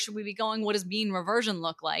 Where should we be going? What does mean reversion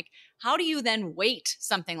look like? How do you then weight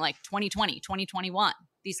something like 2020, 2021,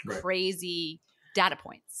 these crazy data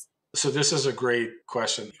points? So this is a great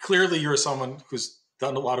question. Clearly, you're someone who's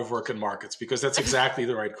done a lot of work in markets because that's exactly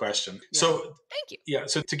the right question. So thank you. Yeah.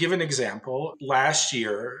 So to give an example, last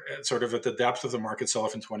year, sort of at the depth of the market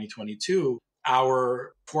sell-off in 2022,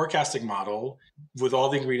 our forecasting model with all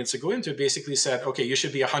the ingredients that go into it basically said, okay, you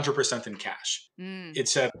should be 100% in cash. It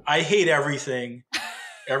said, I hate everything.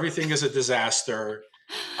 Everything is a disaster.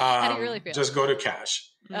 How do you really feel? Just go to cash.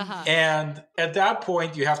 Uh-huh. And at that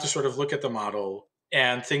point, you have to sort of look at the model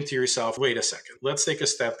and think to yourself, wait a second, let's take a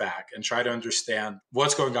step back and try to understand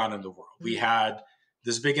what's going on in the world. We had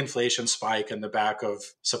this big inflation spike in the back of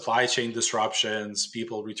supply chain disruptions,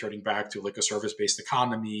 people returning back to like a service-based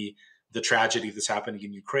economy, the tragedy that's happening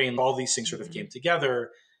in Ukraine. All these things sort of came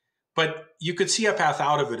together. But you could see a path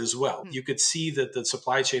out of it as well. You could see that the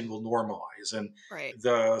supply chain will normalize and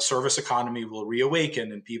the service economy will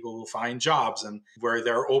reawaken and people will find jobs, and where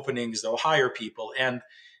there are openings, they'll hire people. And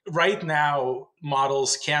right now,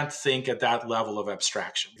 models can't think at that level of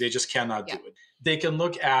abstraction. They just cannot do it. They can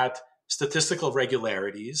look at statistical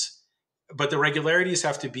regularities, but the regularities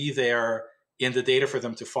have to be there in the data for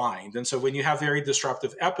them to find. And so when you have very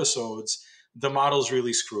disruptive episodes, the models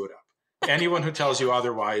really screw it up. Anyone who tells you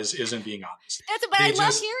otherwise isn't being honest. But I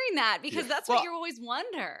love hearing that because that's what you always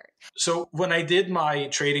wonder. So when I did my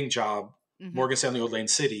trading job, Morgan Stanley Old Lane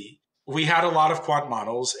City, we had a lot of quant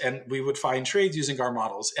models and we would find trades using our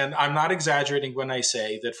models. And I'm not exaggerating when I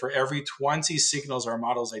say that for every 20 signals our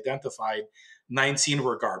models identified, 19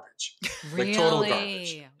 were garbage. Really? Like total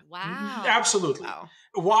garbage. Wow. Absolutely. Wow.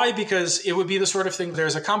 Why? Because it would be the sort of thing,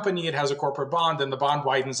 there's a company, it has a corporate bond, and the bond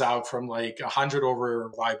widens out from like 100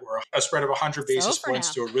 over LIBOR, a spread of 100 basis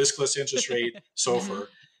points to a riskless interest rate, SOFR,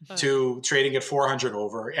 to trading at 400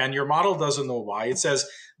 over. And your model doesn't know why. It says,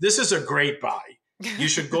 this is a great buy. You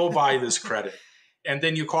should go buy this credit. And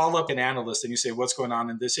then you call up an analyst and you say, what's going on?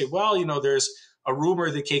 And they say, well, you know, there's a rumor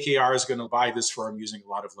that KKR is going to buy this firm using a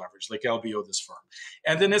lot of leverage, like LBO this firm.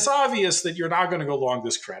 And then it's obvious that you're not going to go long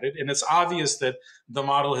this credit. And it's obvious that the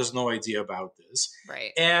model has no idea about this.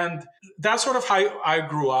 Right. And that's sort of how I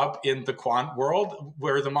grew up in the quant world,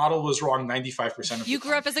 where the model was wrong 95% of the time. You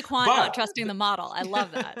grew up as a quant, not trusting the model. I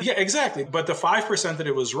love that. Yeah, exactly. But the 5% that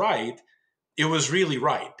it was right, it was really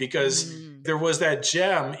right, because there was that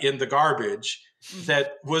gem in the garbage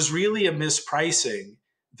that was really a mispricing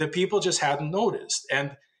that people just hadn't noticed.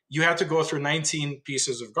 And you had to go through 19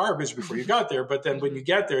 pieces of garbage before you got there. But then when you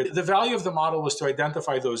get there, the value of the model was to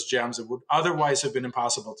identify those gems that would otherwise have been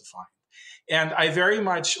impossible to find. And I very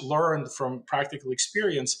much learned from practical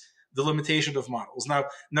experience the limitation of models.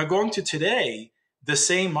 Now going to today, the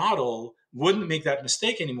same model wouldn't make that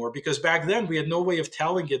mistake anymore, because back then we had no way of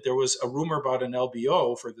telling it. There was a rumor about an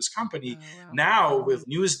LBO for this company. Oh, wow. Now with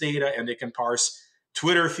news data, and they can parse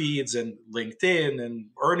Twitter feeds and LinkedIn and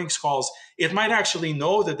earnings calls, it might actually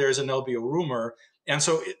know that there's an LBO rumor. And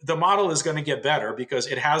so the model is going to get better because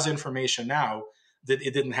it has information now that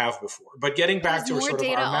it didn't have before. But getting back to sort of our macro view.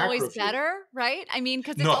 More data always better, right? I mean,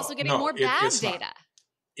 because it's also getting more bad data.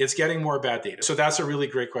 It's getting more bad data. So that's a really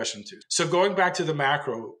great question too. So going back to the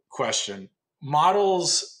macro question,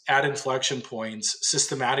 models at inflection points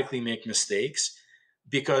systematically make mistakes,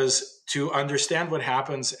 because to understand what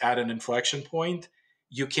happens at an inflection point,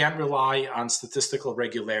 you can't rely on statistical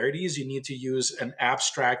regularities. You need to use an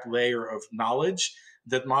abstract layer of knowledge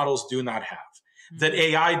that models do not have, that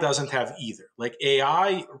AI doesn't have either. Like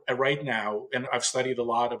AI right now, and I've studied a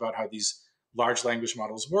lot about how these large language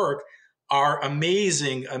models work, are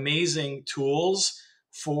amazing, amazing tools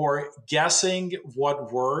for guessing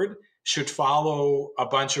what word should follow a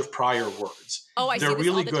bunch of prior words. Oh, I see this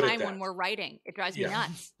really all the time when we're writing. It drives me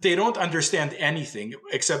nuts. They don't understand anything,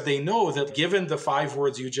 except they know that given the 5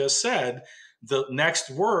 words you just said, the next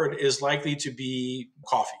word is likely to be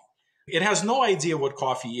coffee. It has no idea what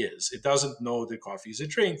coffee is. It doesn't know that coffee is a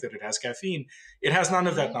drink, that it has caffeine. It has none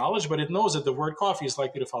of that knowledge, but it knows that the word coffee is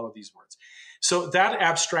likely to follow these words. So that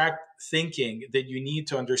abstract thinking that you need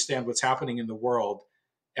to understand what's happening in the world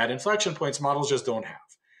at inflection points, models just don't have.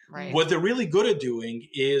 Right. What they're really good at doing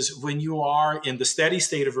is, when you are in the steady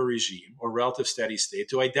state of a regime or relative steady state,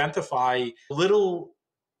 to identify little,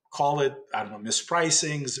 call it,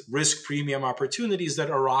 mispricings, risk premium opportunities that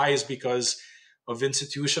arise because of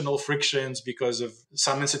institutional frictions, because of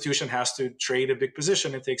some institution has to trade a big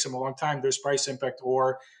position. It takes them a long time. There's price impact,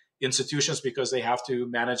 or institutions, because they have to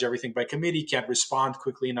manage everything by committee, can't respond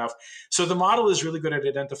quickly enough. So the model is really good at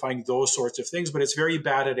identifying those sorts of things, but it's very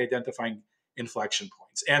bad at identifying inflection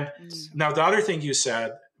points. And now the other thing you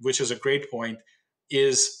said, which is a great point,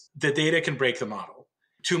 is the data can break the model.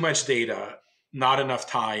 Too much data, not enough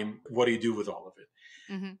time. What do you do with all of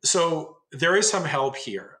it? So there is some help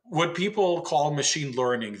here. What people call machine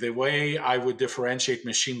learning, the way I would differentiate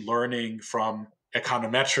machine learning from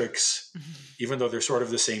econometrics, even though they're sort of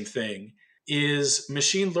the same thing, is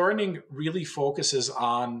machine learning really focuses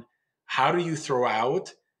on how do you throw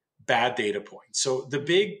out bad data points. So the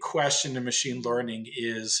big question in machine learning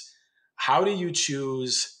is, how do you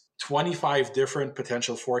choose 25 different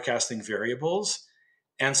potential forecasting variables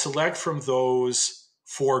and select from those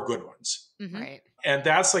 4 good ones. Mm-hmm. Right. And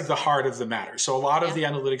that's like the heart of the matter. So a lot of the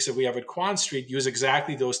analytics that we have at Quant Street use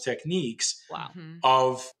exactly those techniques Wow.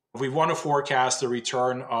 of we want to forecast the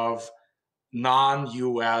return of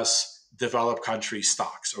non-US developed country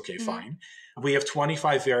stocks. Okay, fine. We have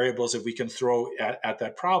 25 variables that we can throw at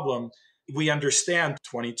that problem. We understand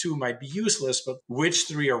 22 might be useless, but which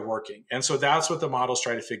 3 are working? And so that's what the models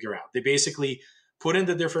try to figure out. They basically put in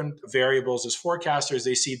the different variables as forecasters.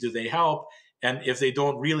 They see, do they help? And if they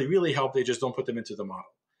don't really, really help, they just don't put them into the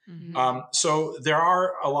model. So there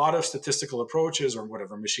are a lot of statistical approaches or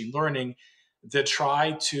whatever, machine learning, that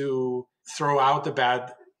try to throw out the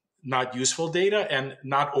bad, not useful data and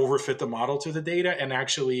not overfit the model to the data and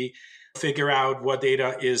actually figure out what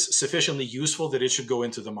data is sufficiently useful that it should go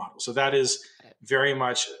into the model. So that is very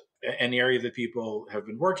much an area that people have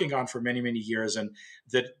been working on for many, many years and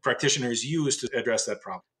that practitioners use to address that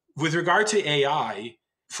problem. With regard to AI,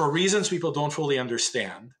 for reasons people don't fully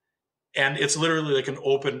understand, and it's literally like an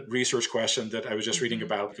open research question that I was just reading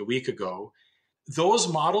about like a week ago, those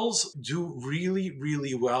models do really,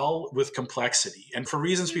 really well with complexity. And for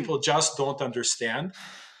reasons people just don't understand,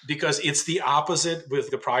 because it's the opposite with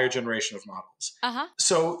the prior generation of models.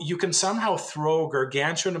 So you can somehow throw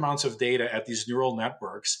gargantuan amounts of data at these neural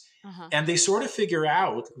networks, and they sort of figure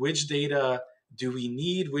out which data do we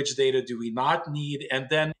need, which data do we not need, and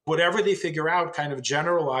then whatever they figure out kind of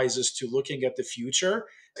generalizes to looking at the future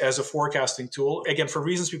as a forecasting tool. Again, for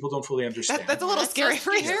reasons people don't fully understand. That's a little scary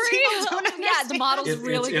for you. Yeah, the model's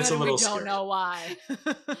really it's good a little and we don't scary. know why.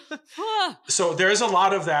 So there's a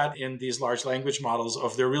lot of that in these large language models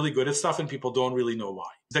of they're really good at stuff and people don't really know why.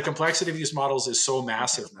 The complexity of these models is so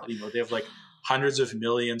massive now. They have like hundreds of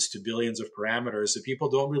millions to billions of parameters that people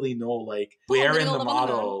don't really know like where in the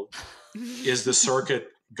model is the circuit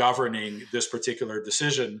governing this particular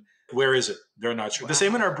decision. Where is it? They're not sure. The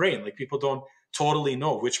same in our brain. Like people don't totally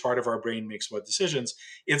know which part of our brain makes what decisions.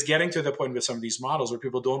 It's getting to the point with some of these models where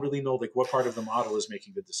people don't really know like what part of the model is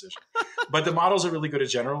making the decision. But the models are really good at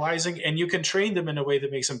generalizing, and you can train them in a way that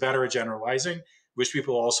makes them better at generalizing, which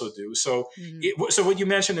people also do. So, so what you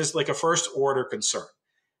mentioned is like a first order concern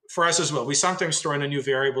for us as well. We sometimes throw in a new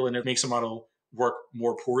variable and it makes a model work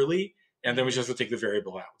more poorly, and then we just have to take the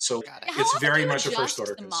variable out. So it's very much a first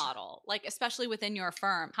order concern. Model, like especially within your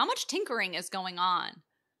firm, how much tinkering is going on?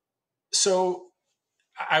 So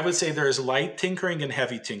I would say there's light tinkering and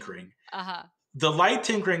heavy tinkering. The light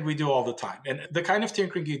tinkering we do all the time. And the kind of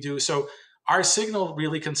tinkering you do, so our signal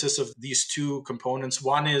really consists of these 2 components.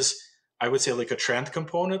 One is, I would say, like a trend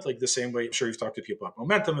component, like the same way I'm sure you've talked to people about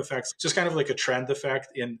momentum effects, just kind of like a trend effect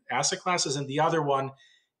in asset classes. And the other one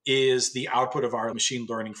is the output of our machine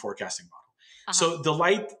learning forecasting model. So the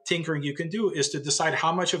light tinkering you can do is to decide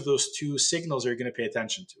how much of those 2 signals are you going to pay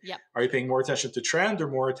attention to. Are you paying more attention to trend or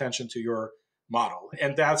more attention to your model?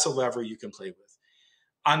 And that's a lever you can play with.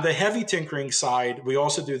 On the heavy tinkering side, we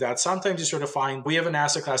also do that. Sometimes you sort of find we have an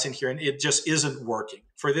asset class in here and it just isn't working.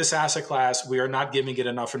 For this asset class, we are not giving it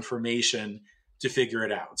enough information to figure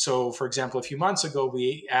it out. So for example, a few months ago,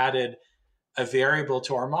 we added a variable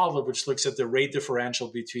to our model, which looks at the rate differential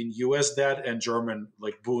between US debt and German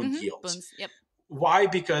like Bund yields. Why?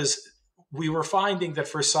 Because we were finding that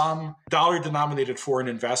for some dollar-denominated foreign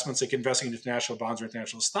investments, like investing in international bonds or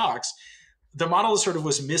international stocks, the model sort of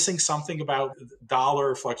was missing something about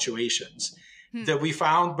dollar fluctuations that we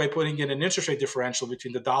found by putting in an interest rate differential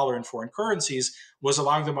between the dollar and foreign currencies was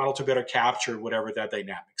allowing the model to better capture whatever that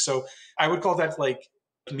dynamic. So I would call that like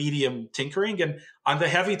medium tinkering. And on the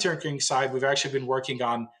heavy tinkering side, we've actually been working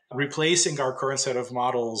on replacing our current set of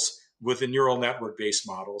models with a neural network-based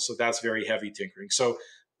model. So that's very heavy tinkering. So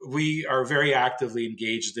we are very actively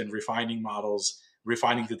engaged in refining models,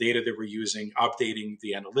 refining the data that we're using, updating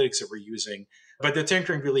the analytics that we're using. But the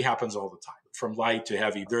tinkering really happens all the time, from light to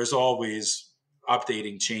heavy. There's always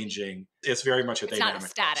updating, changing. It's very much a dynamic It's not a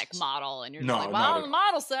static process. Model, and you're just like, well, the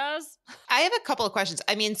model says. I have a couple of questions.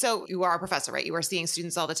 I mean, so you are a professor, right? You are seeing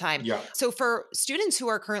students all the time. Yeah. So for students who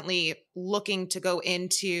are currently looking to go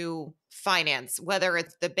into finance, whether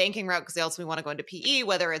it's the banking route because they ultimately want to go into PE,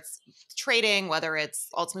 whether it's trading, whether it's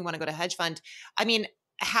ultimately want to go to hedge fund. I mean,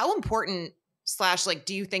 how important / like,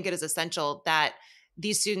 do you think it is essential that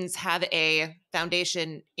these students have a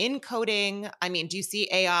foundation in coding? I mean, do you see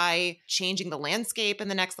AI changing the landscape in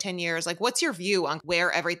the next 10 years? Like, what's your view on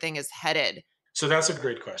where everything is headed? So that's a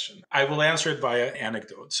great question. I will answer it by an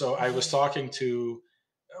anecdote. So I was talking to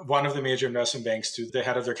one of the major investment banks, to the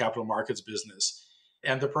head of their capital markets business.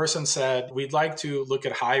 And the person said, we'd like to look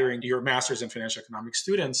at hiring your master's in financial economics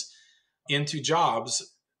students into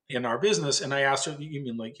jobs in our business. And I asked her, you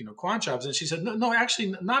mean like, quant jobs? And she said, no,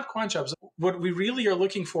 actually not quant jobs. what we really are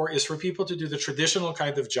looking for is for people to do the traditional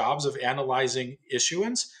kind of jobs of analyzing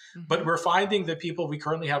issuance. But we're finding that people we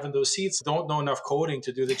currently have in those seats don't know enough coding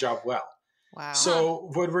to do the job well. Wow. So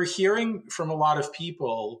what we're hearing from a lot of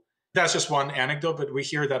people, that's just one anecdote, but we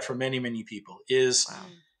hear that from many, many people, is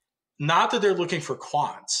not that they're looking for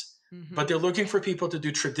quants, but they're looking for people to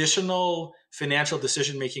do traditional financial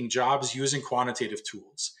decision-making jobs using quantitative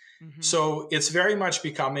tools. So it's very much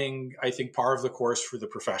becoming, I think, part of the course for the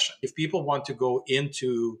profession. If people want to go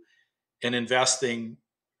into an investing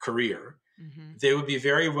career, they would be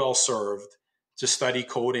very well served to study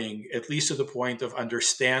coding, at least to the point of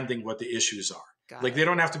understanding what the issues are. Like they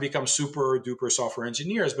don't have to become super duper software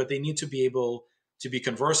engineers, but they need to be able to be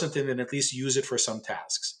conversant in it and at least use it for some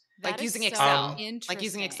tasks. Like using Excel. Like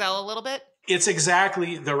using Excel a little bit? It's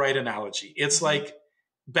exactly the right analogy. It's like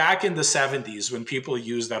back in the 70s when people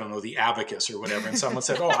used, I don't know, the abacus or whatever, and someone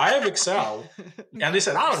said, oh, I have Excel. And they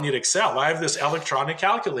said, I don't need Excel. I have this electronic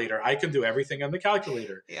calculator. I can do everything on the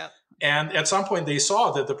calculator. And at some point they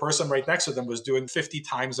saw that the person right next to them was doing 50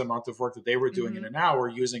 times the amount of work that they were doing in an hour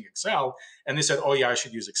using Excel. And they said, oh yeah, I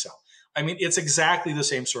should use Excel. I mean, it's exactly the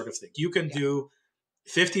same sort of thing. You can do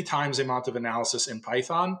 50 times the amount of analysis in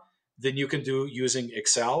Python than you can do using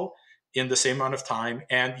Excel in the same amount of time.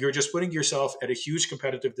 And you're just putting yourself at a huge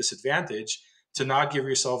competitive disadvantage to not give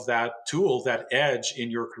yourself that tool, that edge in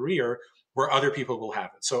your career where other people will have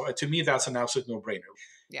it. So to me, that's an absolute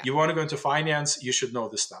no-brainer. You want to go into finance, you should know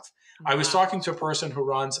this stuff. I was talking to a person who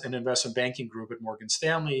runs an investment banking group at Morgan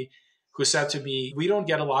Stanley who said to me, we don't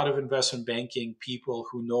get a lot of investment banking people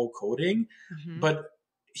who know coding, but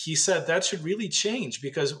he said that should really change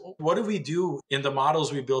because what do we do in the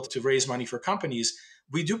models we built to raise money for companies?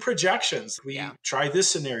 We do projections. We try this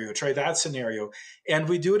scenario, try that scenario, and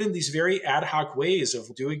we do it in these very ad hoc ways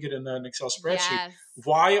of doing it in an Excel spreadsheet.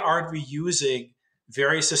 Why aren't we using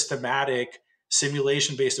very systematic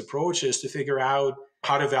simulation-based approaches to figure out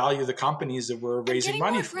how to value the companies that we're raising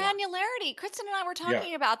money for? Granularity. Kristen and I were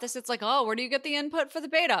talking about this. It's like, oh, where do you get the input for the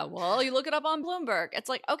beta? Well, you look it up on Bloomberg. It's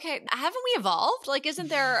like, okay, haven't we evolved? Like, isn't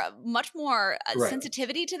there much more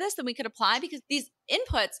sensitivity to this than we could apply? Because these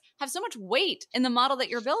inputs have so much weight in the model that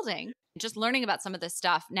you're building. Just learning about some of this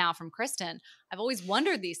stuff now from Kristen, I've always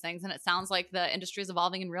wondered these things, and it sounds like the industry is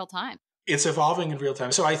evolving in real time. It's evolving in real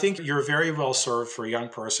time. So I think you're very well served for a young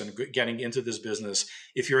person getting into this business.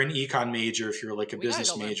 If you're an econ major, if you're like a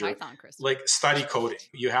business major, Python, like study coding,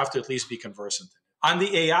 you have to at least be conversant in it. On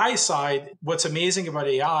the AI side, what's amazing about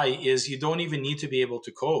AI is you don't even need to be able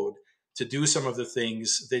to code to do some of the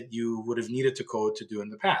things that you would have needed to code to do in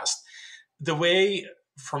the past. The way,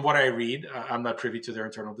 from what I read, I'm not privy to their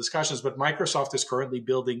internal discussions, but Microsoft is currently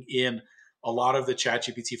building in a lot of the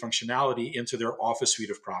ChatGPT functionality into their Office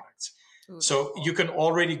suite of products. So you can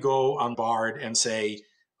already go on Bard and say,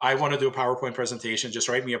 I want to do a PowerPoint presentation. Just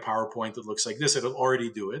write me a PowerPoint that looks like this. It'll already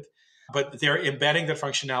do it. But they're embedding that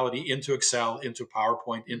functionality into Excel, into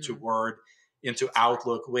PowerPoint, into Word, into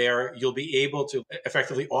Outlook, where you'll be able to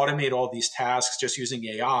effectively automate all these tasks just using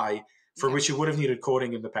AI for which you would have needed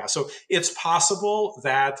coding in the past. So it's possible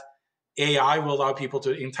that AI will allow people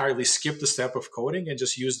to entirely skip the step of coding and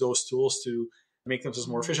just use those tools to make themselves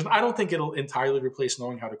more efficient. I don't think it'll entirely replace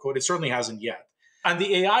knowing how to code. It certainly hasn't yet. On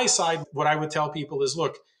the AI side, what I would tell people is,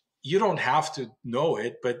 look, you don't have to know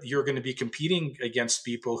it, but you're going to be competing against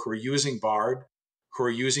people who are using Bard, who are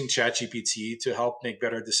using ChatGPT to help make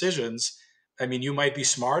better decisions. I mean, you might be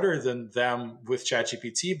smarter than them with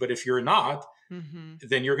ChatGPT, but if you're not,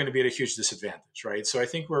 then you're going to be at a huge disadvantage, right? So I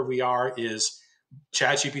think where we are is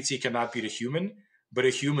ChatGPT cannot beat a human, but a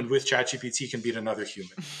human with ChatGPT can beat another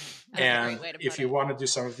human. And if you want to do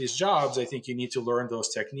some of these jobs, I think you need to learn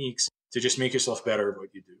those techniques to just make yourself better at what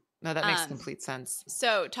you do. No, that makes complete sense.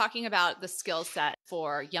 So talking about the skill set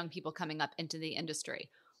for young people coming up into the industry,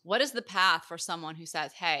 what is the path for someone who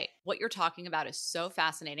says, hey, what you're talking about is so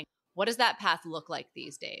fascinating. What does that path look like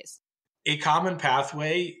these days? A common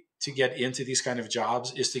pathway to get into these kind of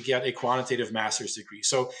jobs is to get a quantitative master's degree.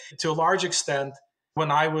 So to a large extent,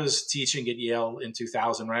 when I was teaching at Yale in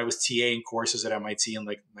 2000, when I was TAing courses at MIT in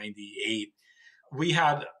like 98, we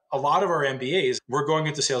had a lot of our MBAs were going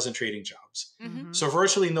into sales and trading jobs. So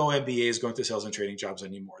virtually no MBA is going to sales and trading jobs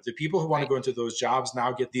anymore. The people who want to go into those jobs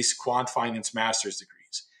now get these quant finance master's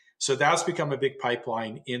degrees. So that's become a big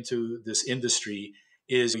pipeline into this industry.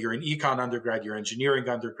 Is you're an econ undergrad, you're engineering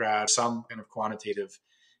undergrad, some kind of quantitative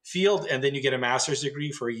field, and then you get a master's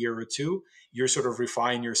degree for a year or two. You sort of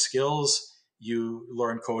refine your skills. You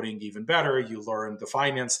learn coding even better. You learn the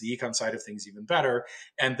finance, the econ side of things even better.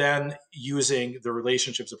 And then using the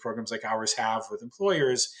relationships that programs like ours have with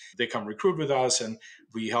employers, they come recruit with us and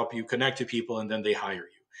we help you connect to people and then they hire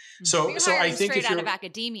you. So You're I hiring think straight if out you're of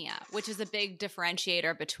academia, which is a big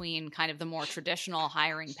differentiator between kind of the more traditional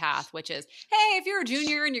hiring path, which is, hey, if you're a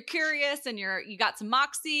junior and you're curious and you got some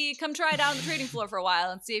moxie, come try it out on the trading floor for a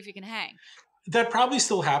while and see if you can hang. that probably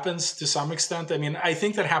still happens to some extent. I mean, I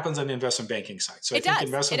think that happens on the investment banking side. So I It think does.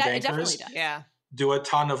 investment It definitely bankers does. Yeah. do a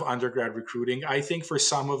ton of undergrad recruiting. I think for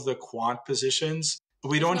some of the quant positions,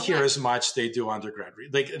 we There's don't no hear way. as much they do undergrad.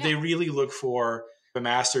 They really look for a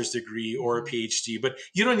master's degree or a PhD, but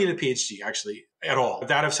you don't need a PhD actually at all.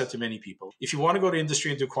 That I've said to many people. If you want to go to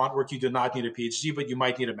industry and do quant work, you do not need a PhD, but you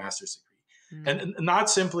might need a master's degree. And not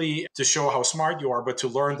simply to show how smart you are, but to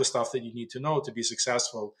learn the stuff that you need to know to be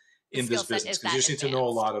successful in this business. Because you just need to know a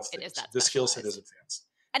lot of things. The skill set is advanced.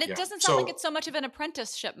 And it doesn't sound like it's so much of an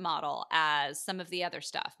apprenticeship model as some of the other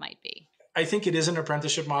stuff might be. I think it is an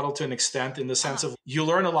apprenticeship model to an extent in the sense of you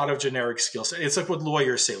learn a lot of generic skills. It's like what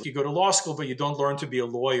lawyers say. You go to law school, but you don't learn to be a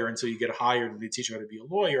lawyer until you get hired and they teach you how to be a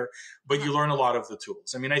lawyer, but you learn a lot of the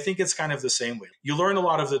tools. I mean, I think it's kind of the same way. You learn a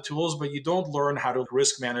lot of the tools, but you don't learn how to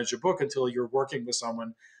risk manage a book until you're working with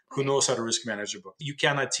someone who knows how to risk manage a book. You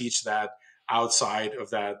cannot teach that outside of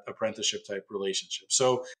that apprenticeship type relationship.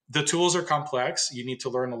 So the tools are complex. You need to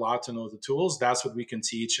learn a lot to know the tools. That's what we can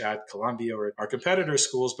teach at Columbia or at our competitor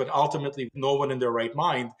schools. But ultimately, no one in their right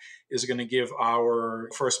mind is going to give our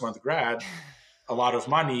first month grad a lot of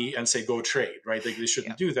money and say, go trade, right? They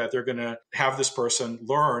shouldn't do that. They're going to have this person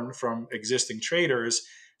learn from existing traders,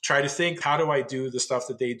 try to think, how do I do the stuff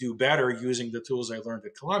that they do better using the tools I learned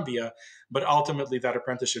at Columbia? But ultimately, that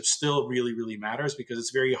apprenticeship still really, really matters because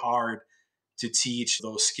it's very hard to teach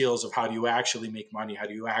those skills of how do you actually make money? How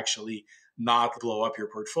do you actually not blow up your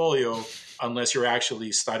portfolio unless you're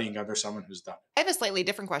actually studying under someone who's done it? I have a slightly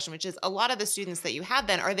different question, which is a lot of the students that you had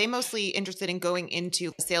then, are they mostly interested in going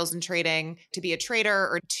into sales and trading to be a trader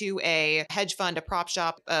or to a hedge fund, a prop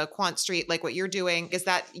shop, a Quant Street, like what you're doing? Is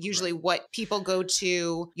that usually what people go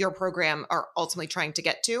to your program are ultimately trying to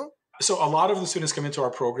get to? So a lot of the students come into our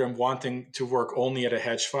program wanting to work only at a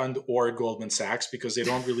hedge fund or at Goldman Sachs because they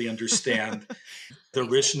don't really understand the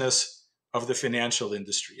richness of the financial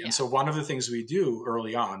industry. And so one of the things we do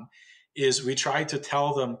early on is we try to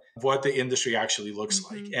tell them what the industry actually looks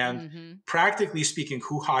like. And practically speaking,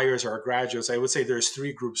 who hires our graduates, I would say there's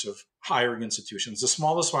three groups of hiring institutions. The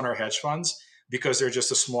smallest one are hedge funds because they're just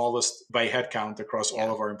the smallest by headcount across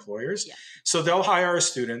all of our employers. So they'll hire our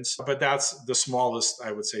students, but that's the smallest,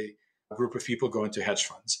 I would say, group of people go into hedge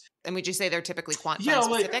funds. And would you say they're typically quant fund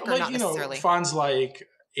specific or not necessarily? Funds like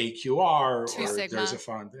AQR Two or Sigma. There's a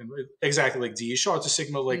fund exactly like DE Shaw, Two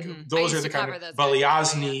Sigma, like those are the kind of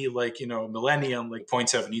Balyasny, like Millennium, like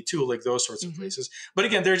 .72, like those sorts of places. But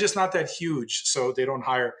again, they're just not that huge, so they don't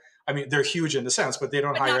hire. I mean, they're huge in the sense, but they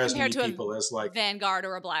don't hire as many people as like Vanguard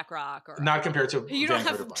or a BlackRock, or not compared to you don't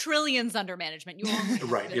have trillions under management. You only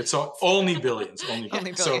right. It's only billions. Only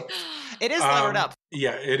billions. So it is levered up.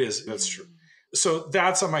 Yeah, it is. That's true. So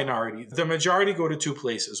that's a minority. The majority go to two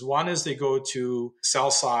places. One is they go to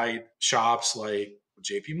sell side shops like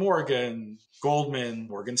JP Morgan, Goldman,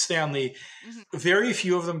 Morgan Stanley. Very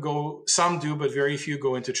few of them go, some do, but very few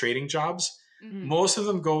go into trading jobs. Most of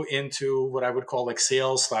them go into what I would call like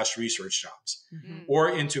sales/research jobs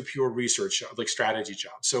or into pure research, like strategy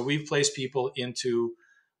jobs. So we've placed people into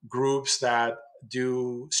groups that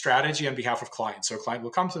do strategy on behalf of clients. So a client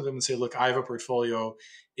will come to them and say, look, I have a portfolio.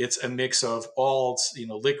 It's a mix of alts,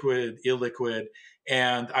 liquid, illiquid,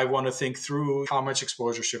 and I want to think through how much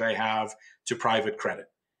exposure should I have to private credit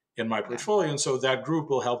in my portfolio. And so that group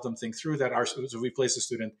will help them think through that. So we place a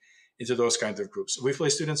student into those kinds of groups. We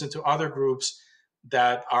place students into other groups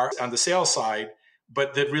that are on the sales side,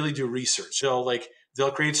 but that really do research.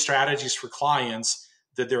 They'll create strategies for clients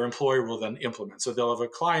that their employer will then implement. So they'll have a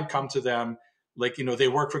client come to them, they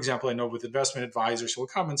work, for example, I know with investment advisors who will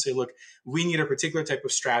come and say, look, we need a particular type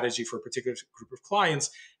of strategy for a particular group of clients.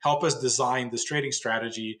 Help us design this trading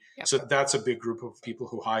strategy. So that's a big group of people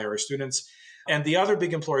who hire our students. And the other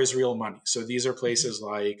big employer is real money. So these are places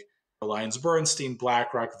like AllianceBernstein,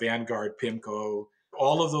 BlackRock, Vanguard, PIMCO.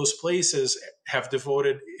 All of those places have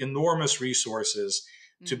devoted enormous resources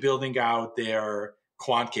to building out their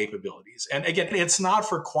quant capabilities. And again, it's not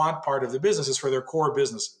for quant part of the business, it's for their core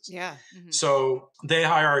businesses. So they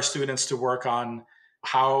hire our students to work on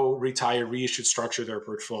how retirees should structure their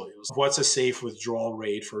portfolios. What's a safe withdrawal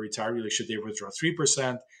rate for retirees? Should they withdraw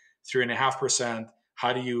 3%, 3.5%?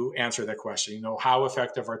 How do you answer that question? How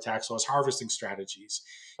effective are tax loss harvesting strategies?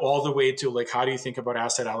 All the way to how do you think about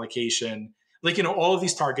asset allocation? Like, all of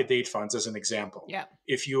these target date funds as an example. Yeah.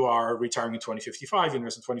 If you are retiring in 2055, you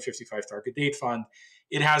invest in 2055 target date fund.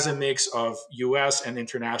 It has a mix of US and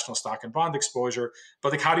international stock and bond exposure.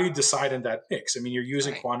 But like, how do you decide on that mix? I mean, you're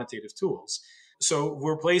using quantitative tools. So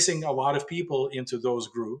we're placing a lot of people into those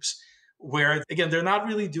groups where, again, they're not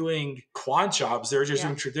really doing quant jobs. They're just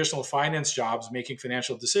doing traditional finance jobs, making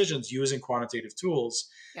financial decisions using quantitative tools.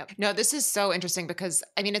 Yep. No, this is so interesting because,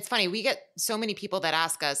 I mean, it's funny. We get so many people that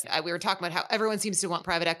ask us, we were talking about how everyone seems to want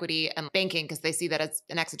private equity and banking because they see that as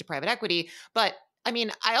an exit to private equity. But I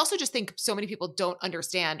mean, I also just think so many people don't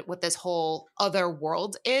understand what this whole other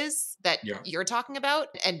world is that you're talking about.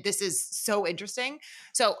 And this is so interesting.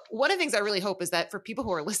 So one of the things I really hope is that for people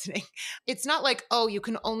who are listening, it's not like, oh, you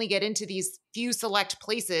can only get into these few select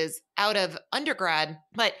places out of undergrad,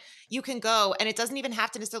 but you can go, and it doesn't even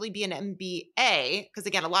have to necessarily be an MBA. Because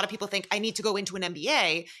again, a lot of people think I need to go into an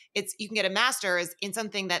MBA. You can get a master's in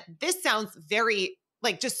something that this sounds very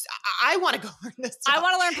like, just, I want to go learn this stuff. I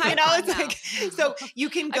want to learn Python it's now. Like, so you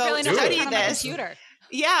can go study this.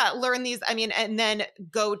 Yeah, learn these. I mean, and then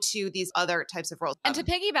go to these other types of roles. And to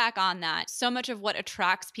piggyback on that, so much of what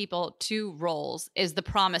attracts people to roles is the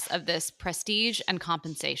promise of this prestige and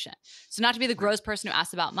compensation. So not to be the gross person who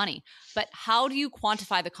asks about money, but how do you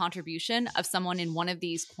quantify the contribution of someone in one of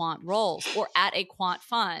these quant roles or at a quant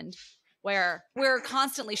fund where we're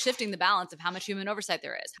constantly shifting the balance of how much human oversight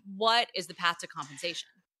there is? What is the path to compensation?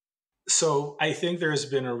 So I think there's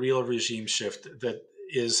been a real regime shift that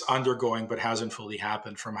is undergoing but hasn't fully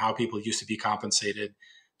happened from how people used to be compensated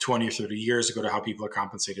 20 or 30 years ago to how people are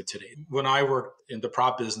compensated today. When I worked in the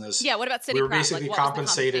prop business, what about Citigroup? We were basically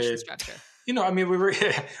compensated. I mean, we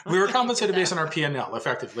were compensated based on our P&L,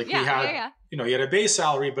 effectively. Like we had, you had a base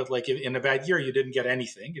salary, but like in a bad year, you didn't get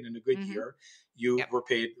anything. And in a good year, you were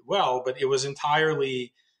paid well, but it was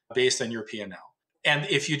entirely based on your P&L. And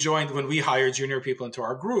if you joined, when we hired junior people into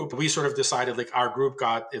our group, we sort of decided like our group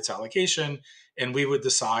got its allocation and we would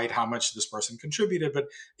decide how much this person contributed. But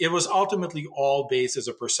it was ultimately all based as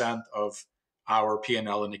a percent of our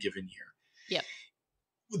P&L in a given year. Yep.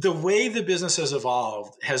 The way the business has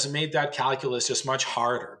evolved has made that calculus just much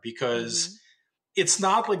harder because it's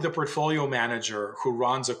not like the portfolio manager who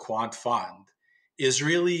runs a quant fund is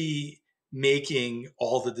really making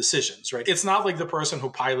all the decisions, right? It's not like the person who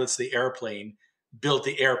pilots the airplane built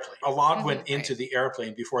the airplane. A lot went into the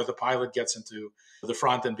airplane before the pilot gets into the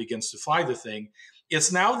front and begins to fly the thing.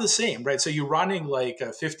 It's now the same, right? So you're running like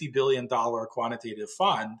a $50 billion quantitative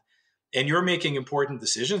fund and you're making important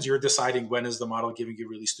decisions. You're deciding when is the model giving you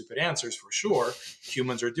really stupid answers, for sure.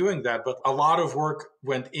 Humans are doing that. But a lot of work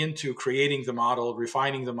went into creating the model,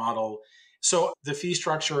 refining the model. So the fee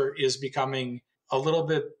structure is becoming a little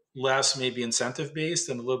bit less maybe incentive based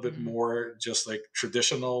and a little bit more just like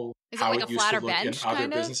traditional, how it used to look in other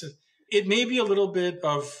businesses. It may be a little bit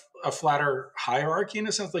of a flatter hierarchy in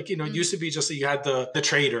a sense. Like, it used to be just that you had the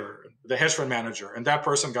trader, the hedge fund manager, and that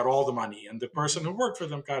person got all the money and the person who worked for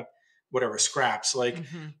them got whatever scraps. Like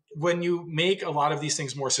when you make a lot of these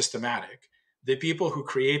things more systematic, the people who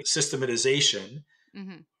create systematization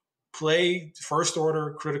play first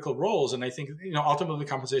order critical roles. And I think, ultimately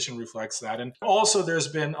compensation reflects that. And also there's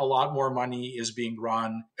been a lot more money is being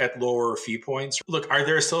run at lower fee points. Look, are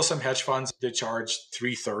there still some hedge funds that charge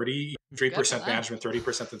 330, 3% management,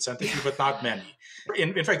 30% incentive fee, but not many.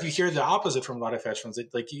 In fact, you hear the opposite from a lot of hedge funds.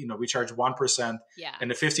 Like, we charge 1%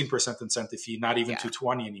 and a 15% incentive fee, not even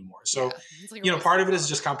 220 anymore. So, part of it is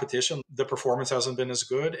just competition. The performance hasn't been as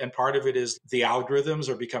good. And part of it is the algorithms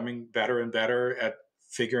are becoming better and better at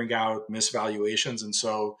figuring out misvaluations. And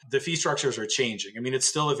so the fee structures are changing. I mean, it's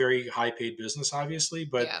still a very high paid business, obviously,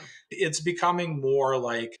 but it's becoming more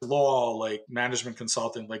like law, like management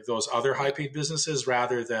consulting, like those other high paid businesses,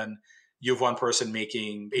 rather than you have one person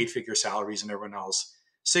making 8-figure salaries and everyone else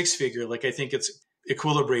 6-figure. Like, I think it's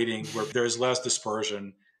equilibrating where there's less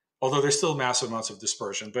dispersion, although there's still massive amounts of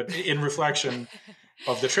dispersion, but in reflection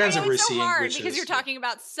of the trends that we're seeing. It's so hard because you're talking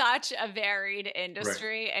about such a varied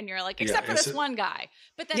industry and you're like, except for this one guy,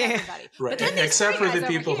 but then everybody. Right. But then except for the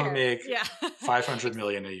people who make 500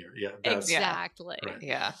 million a year. Yeah. Exactly. Right.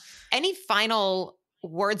 Yeah. Any final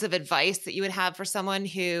words of advice that you would have for someone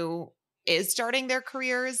who is starting their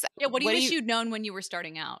careers? Yeah. What do you wish you'd known when you were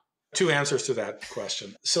starting out? 2 answers to that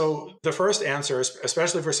question. So the first answer,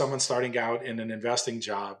 especially for someone starting out in an investing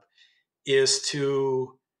job, is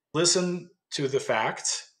to listen to the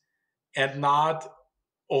facts and not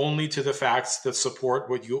only to the facts that support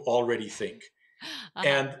what you already think.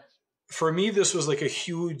 And for me, this was like a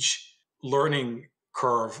huge learning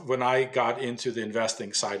curve when I got into the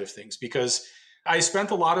investing side of things, because I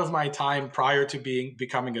spent a lot of my time prior to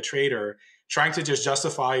becoming a trader trying to just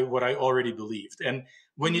justify what I already believed. And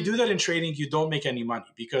when you do that in trading, you don't make any money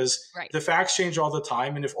because the facts change all the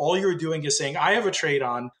time. And if all you're doing is saying, I have a trade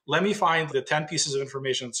on, let me find the 10 pieces of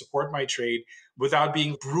information that support my trade without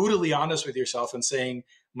being brutally honest with yourself and saying,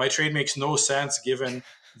 my trade makes no sense given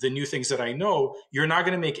the new things that I know, you're not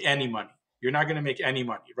going to make any money. You're not going to make any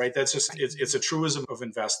money, right? That's just, it's a truism of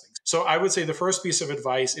investing. So I would say the first piece of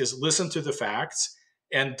advice is listen to the facts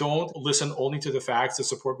and don't listen only to the facts that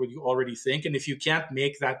support what you already think. And if you can't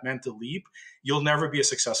make that mental leap, you'll never be a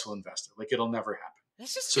successful investor. Like it'll never happen.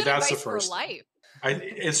 That's just good advice for life.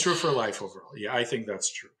 It's true for life overall. Yeah, I think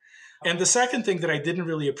that's true. And the second thing that I didn't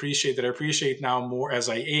really appreciate, that I appreciate now more as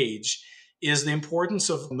I age, is the importance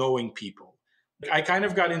of knowing people. I kind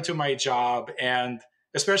of got into my job, and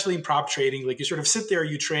especially in prop trading, like you sort of sit there,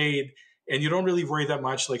 you trade, and you don't really worry that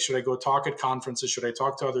much. Like, should I go talk at conferences? Should I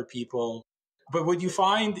talk to other people? But what you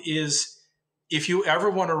find is if you ever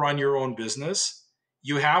want to run your own business,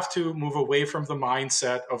 you have to move away from the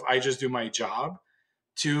mindset of I just do my job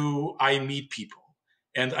to I meet people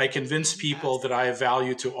and I convince people that I have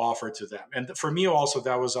value to offer to them. And for me also,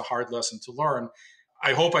 that was a hard lesson to learn.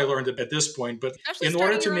 I hope I learned it at this point, but in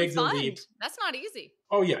order to make the leap, that's not easy.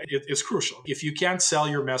 Oh yeah, it's crucial. If you can't sell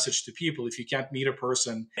your message to people, if you can't meet a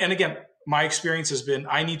person, and again, my experience has been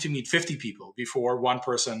I need to meet 50 people before one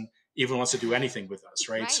person even wants to do anything with us,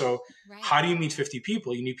 right? So how do you meet 50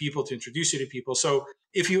 people? You need people to introduce you to people. So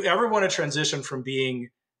if you ever want to transition from being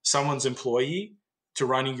someone's employee to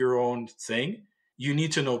running your own thing, you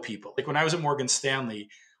need to know people. Like when I was at Morgan Stanley,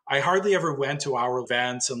 I hardly ever went to our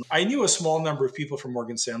events, and I knew a small number of people from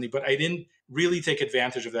Morgan Stanley, but I didn't really take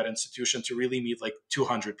advantage of that institution to really meet like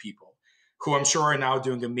 200 people who I'm sure are now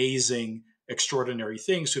doing amazing, extraordinary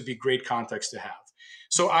things. So it'd be great context to have.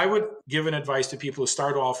 So I would give an advice to people who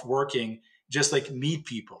start off working, just like meet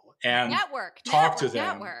people and talk to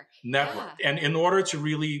them, network. Yeah. And in order to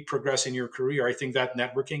really progress in your career, I think that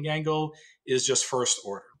networking angle is just first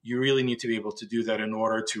order. You really need to be able to do that in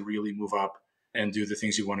order to really move up and do the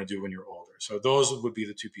things you want to do when you're older. So those would be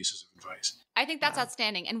the two pieces of advice. I think that's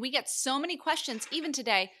outstanding. And we get so many questions, even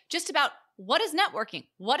today, just about what is networking?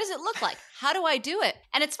 What does it look like? How do I do it?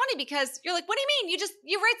 And it's funny because you're like, what do you mean?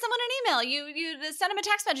 You write someone an email, you send them a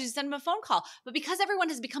text message, you send them a phone call. But because everyone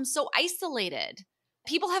has become so isolated,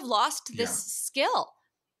 people have lost this skill.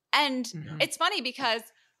 And it's funny because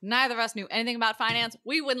neither of us knew anything about finance.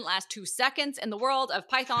 We wouldn't last 2 seconds in the world of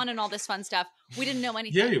Python and all this fun stuff. We didn't know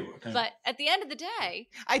anything. Yeah, you would. But at the end of the day,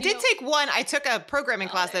 I took a programming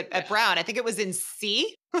class at Brown. I think it was in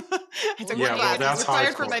C. I took one class. That's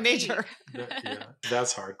required for my major.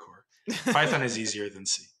 That's hardcore. Python is easier than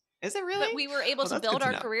C. Is it really? But we were able to build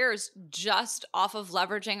our careers just off of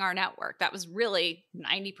leveraging our network. That was really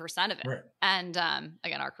 90% of it. Right. And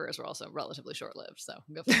again, our careers were also relatively short-lived. So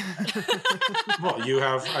go for it.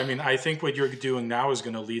 Well, I think what you're doing now is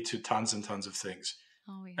going to lead to tons and tons of things.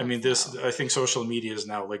 Oh, I think social media is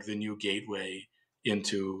now like the new gateway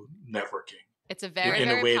into networking. It's a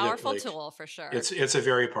very powerful tool for sure. It's a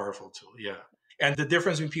very powerful tool. Yeah. And the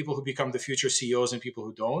difference between people who become the future CEOs and people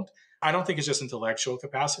who don't, I don't think it's just intellectual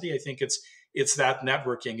capacity. I think it's that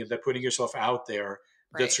networking and that putting yourself out there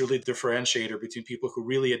that's really the differentiator between people who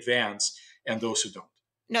really advance and those who don't.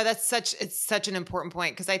 No, it's such an important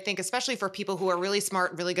point because I think especially for people who are really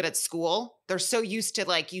smart, really good at school, they're so used to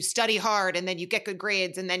like you study hard and then you get good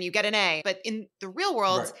grades and then you get an A. But in the real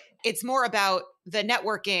world, it's more about the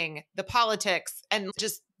networking, the politics, and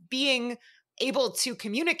just being able to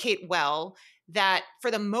communicate well that for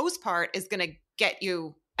the most part is going to get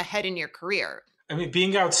you ahead in your career. I mean,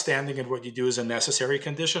 being outstanding at what you do is a necessary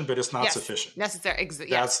condition, but it's not sufficient. Necessary.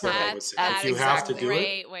 That's what I would say. If you have to do it.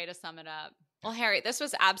 Great way to sum it up. Well, Harry, this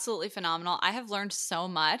was absolutely phenomenal. I have learned so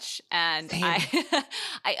much, and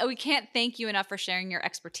we can't thank you enough for sharing your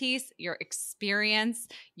expertise, your experience,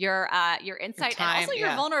 your insight, and also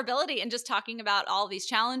your vulnerability, and just talking about all these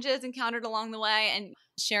challenges encountered along the way, and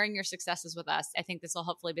sharing your successes with us. I think this will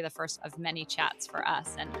hopefully be the first of many chats for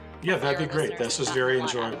us. And that'd be great. This was very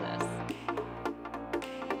enjoyable.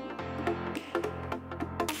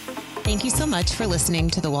 Thank you so much for listening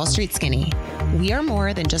to The Wall Street Skinny. We are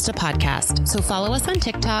more than just a podcast, so follow us on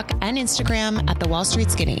TikTok and Instagram at The Wall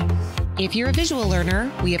Street Skinny. If you're a visual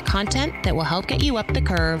learner, we have content that will help get you up the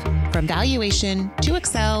curve from valuation to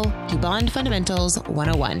Excel to bond fundamentals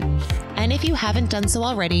 101. And if you haven't done so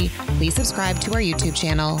already, please subscribe to our YouTube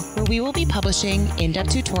channel where we will be publishing in-depth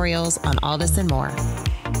tutorials on all this and more.